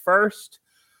March 1st.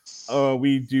 We're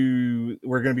going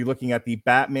to be looking at the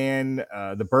Batman,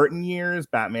 the Burton years,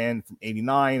 Batman from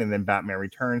 89, and then Batman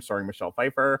Returns starring Michelle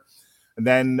Pfeiffer. And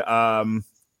then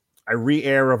a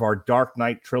re-air of our Dark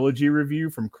Knight trilogy review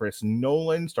from Chris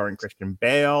Nolan starring Christian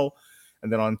Bale.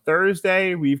 And then on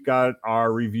Thursday, we've got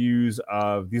our reviews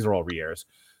of, these are all re-airs,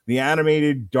 the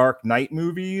animated Dark Knight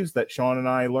movies that Sean and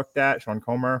I looked at, Sean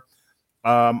Comer.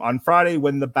 On Friday,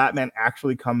 when the Batman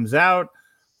actually comes out,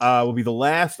 will be the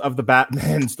last of the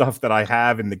Batman stuff that I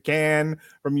have in the can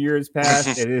from years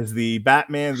past. It is the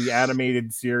Batman, the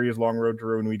animated series, Long Road to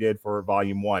Ruin we did for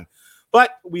Volume 1.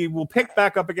 But we will pick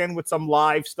back up again with some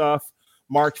live stuff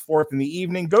March 4th in the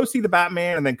evening. Go see the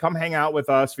Batman and then come hang out with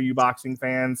us for you boxing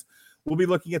fans. We'll be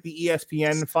looking at the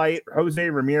ESPN fight, Jose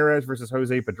Ramirez versus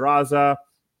Jose Pedraza.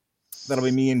 That'll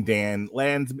be me and Dan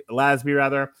Lasby,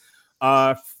 rather.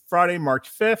 Friday,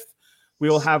 March 5th. We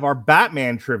will have our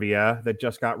Batman trivia that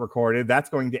just got recorded. That's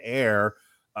going to air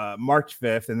March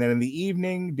 5th. And then in the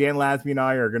evening, Dan Lasby and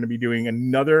I are going to be doing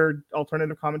another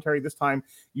alternative commentary, this time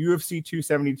UFC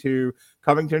 272,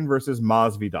 Covington versus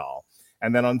Masvidal.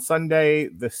 And then on Sunday,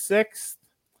 the 6th,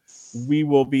 we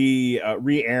will be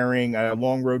re-airing a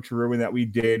Long Road to Ruin that we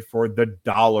did for the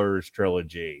Dollars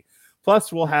trilogy.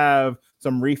 Plus, we'll have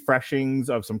some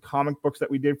refreshings of some comic books that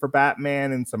we did for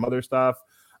Batman and some other stuff.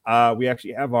 We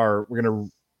actually have we're going to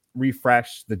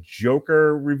refresh the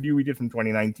Joker review we did from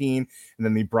 2019, and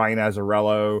then the Brian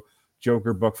Azzarello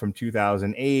Joker book from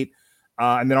 2008.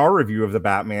 And then our review of the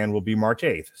Batman will be March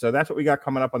 8th. So that's what we got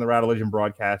coming up on the Radeligion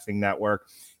Broadcasting Network.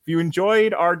 If you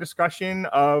enjoyed our discussion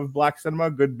of Black cinema,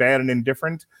 good, bad, and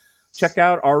indifferent, check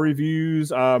out our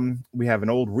reviews. We have an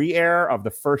old re-air of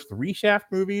the first 3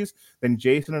 Shaft movies. Then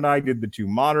Jason and I did the 2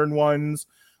 modern ones.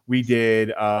 We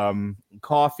did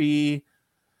Coffee,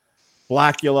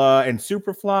 Blackula, and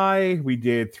Superfly. We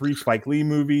did 3 Spike Lee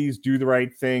movies, Do the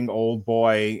Right Thing, Old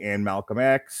Boy, and Malcolm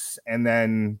X. And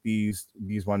then these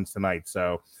ones tonight.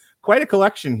 So quite a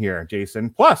collection here,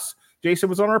 Jason. Plus, Jason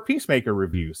was on our Peacemaker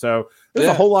review. So there's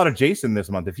a whole lot of Jason this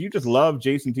month. If you just love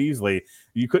Jason Teasley,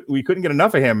 we couldn't get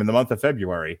enough of him in the month of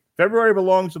February. February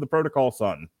belongs to the Protocol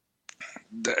Son.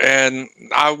 And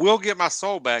I will get my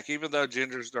soul back, even though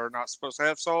gingers are not supposed to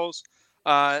have souls.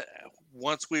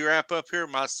 Once we wrap up here,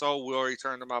 my soul will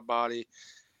return to my body,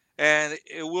 and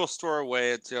it will store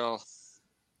away until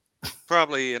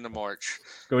probably into March.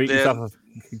 Go eat yourself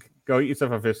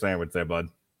a fish sandwich there, bud.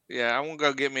 Yeah, I'm going to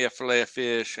go get me a fillet of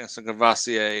fish and some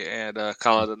Cavassier and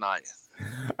call it a night.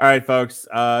 All right, folks.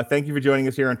 Thank you for joining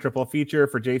us here on Triple Feature.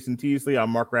 For Jason Teasley,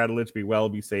 I'm Mark Radulich. Be well,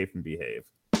 be safe, and behave.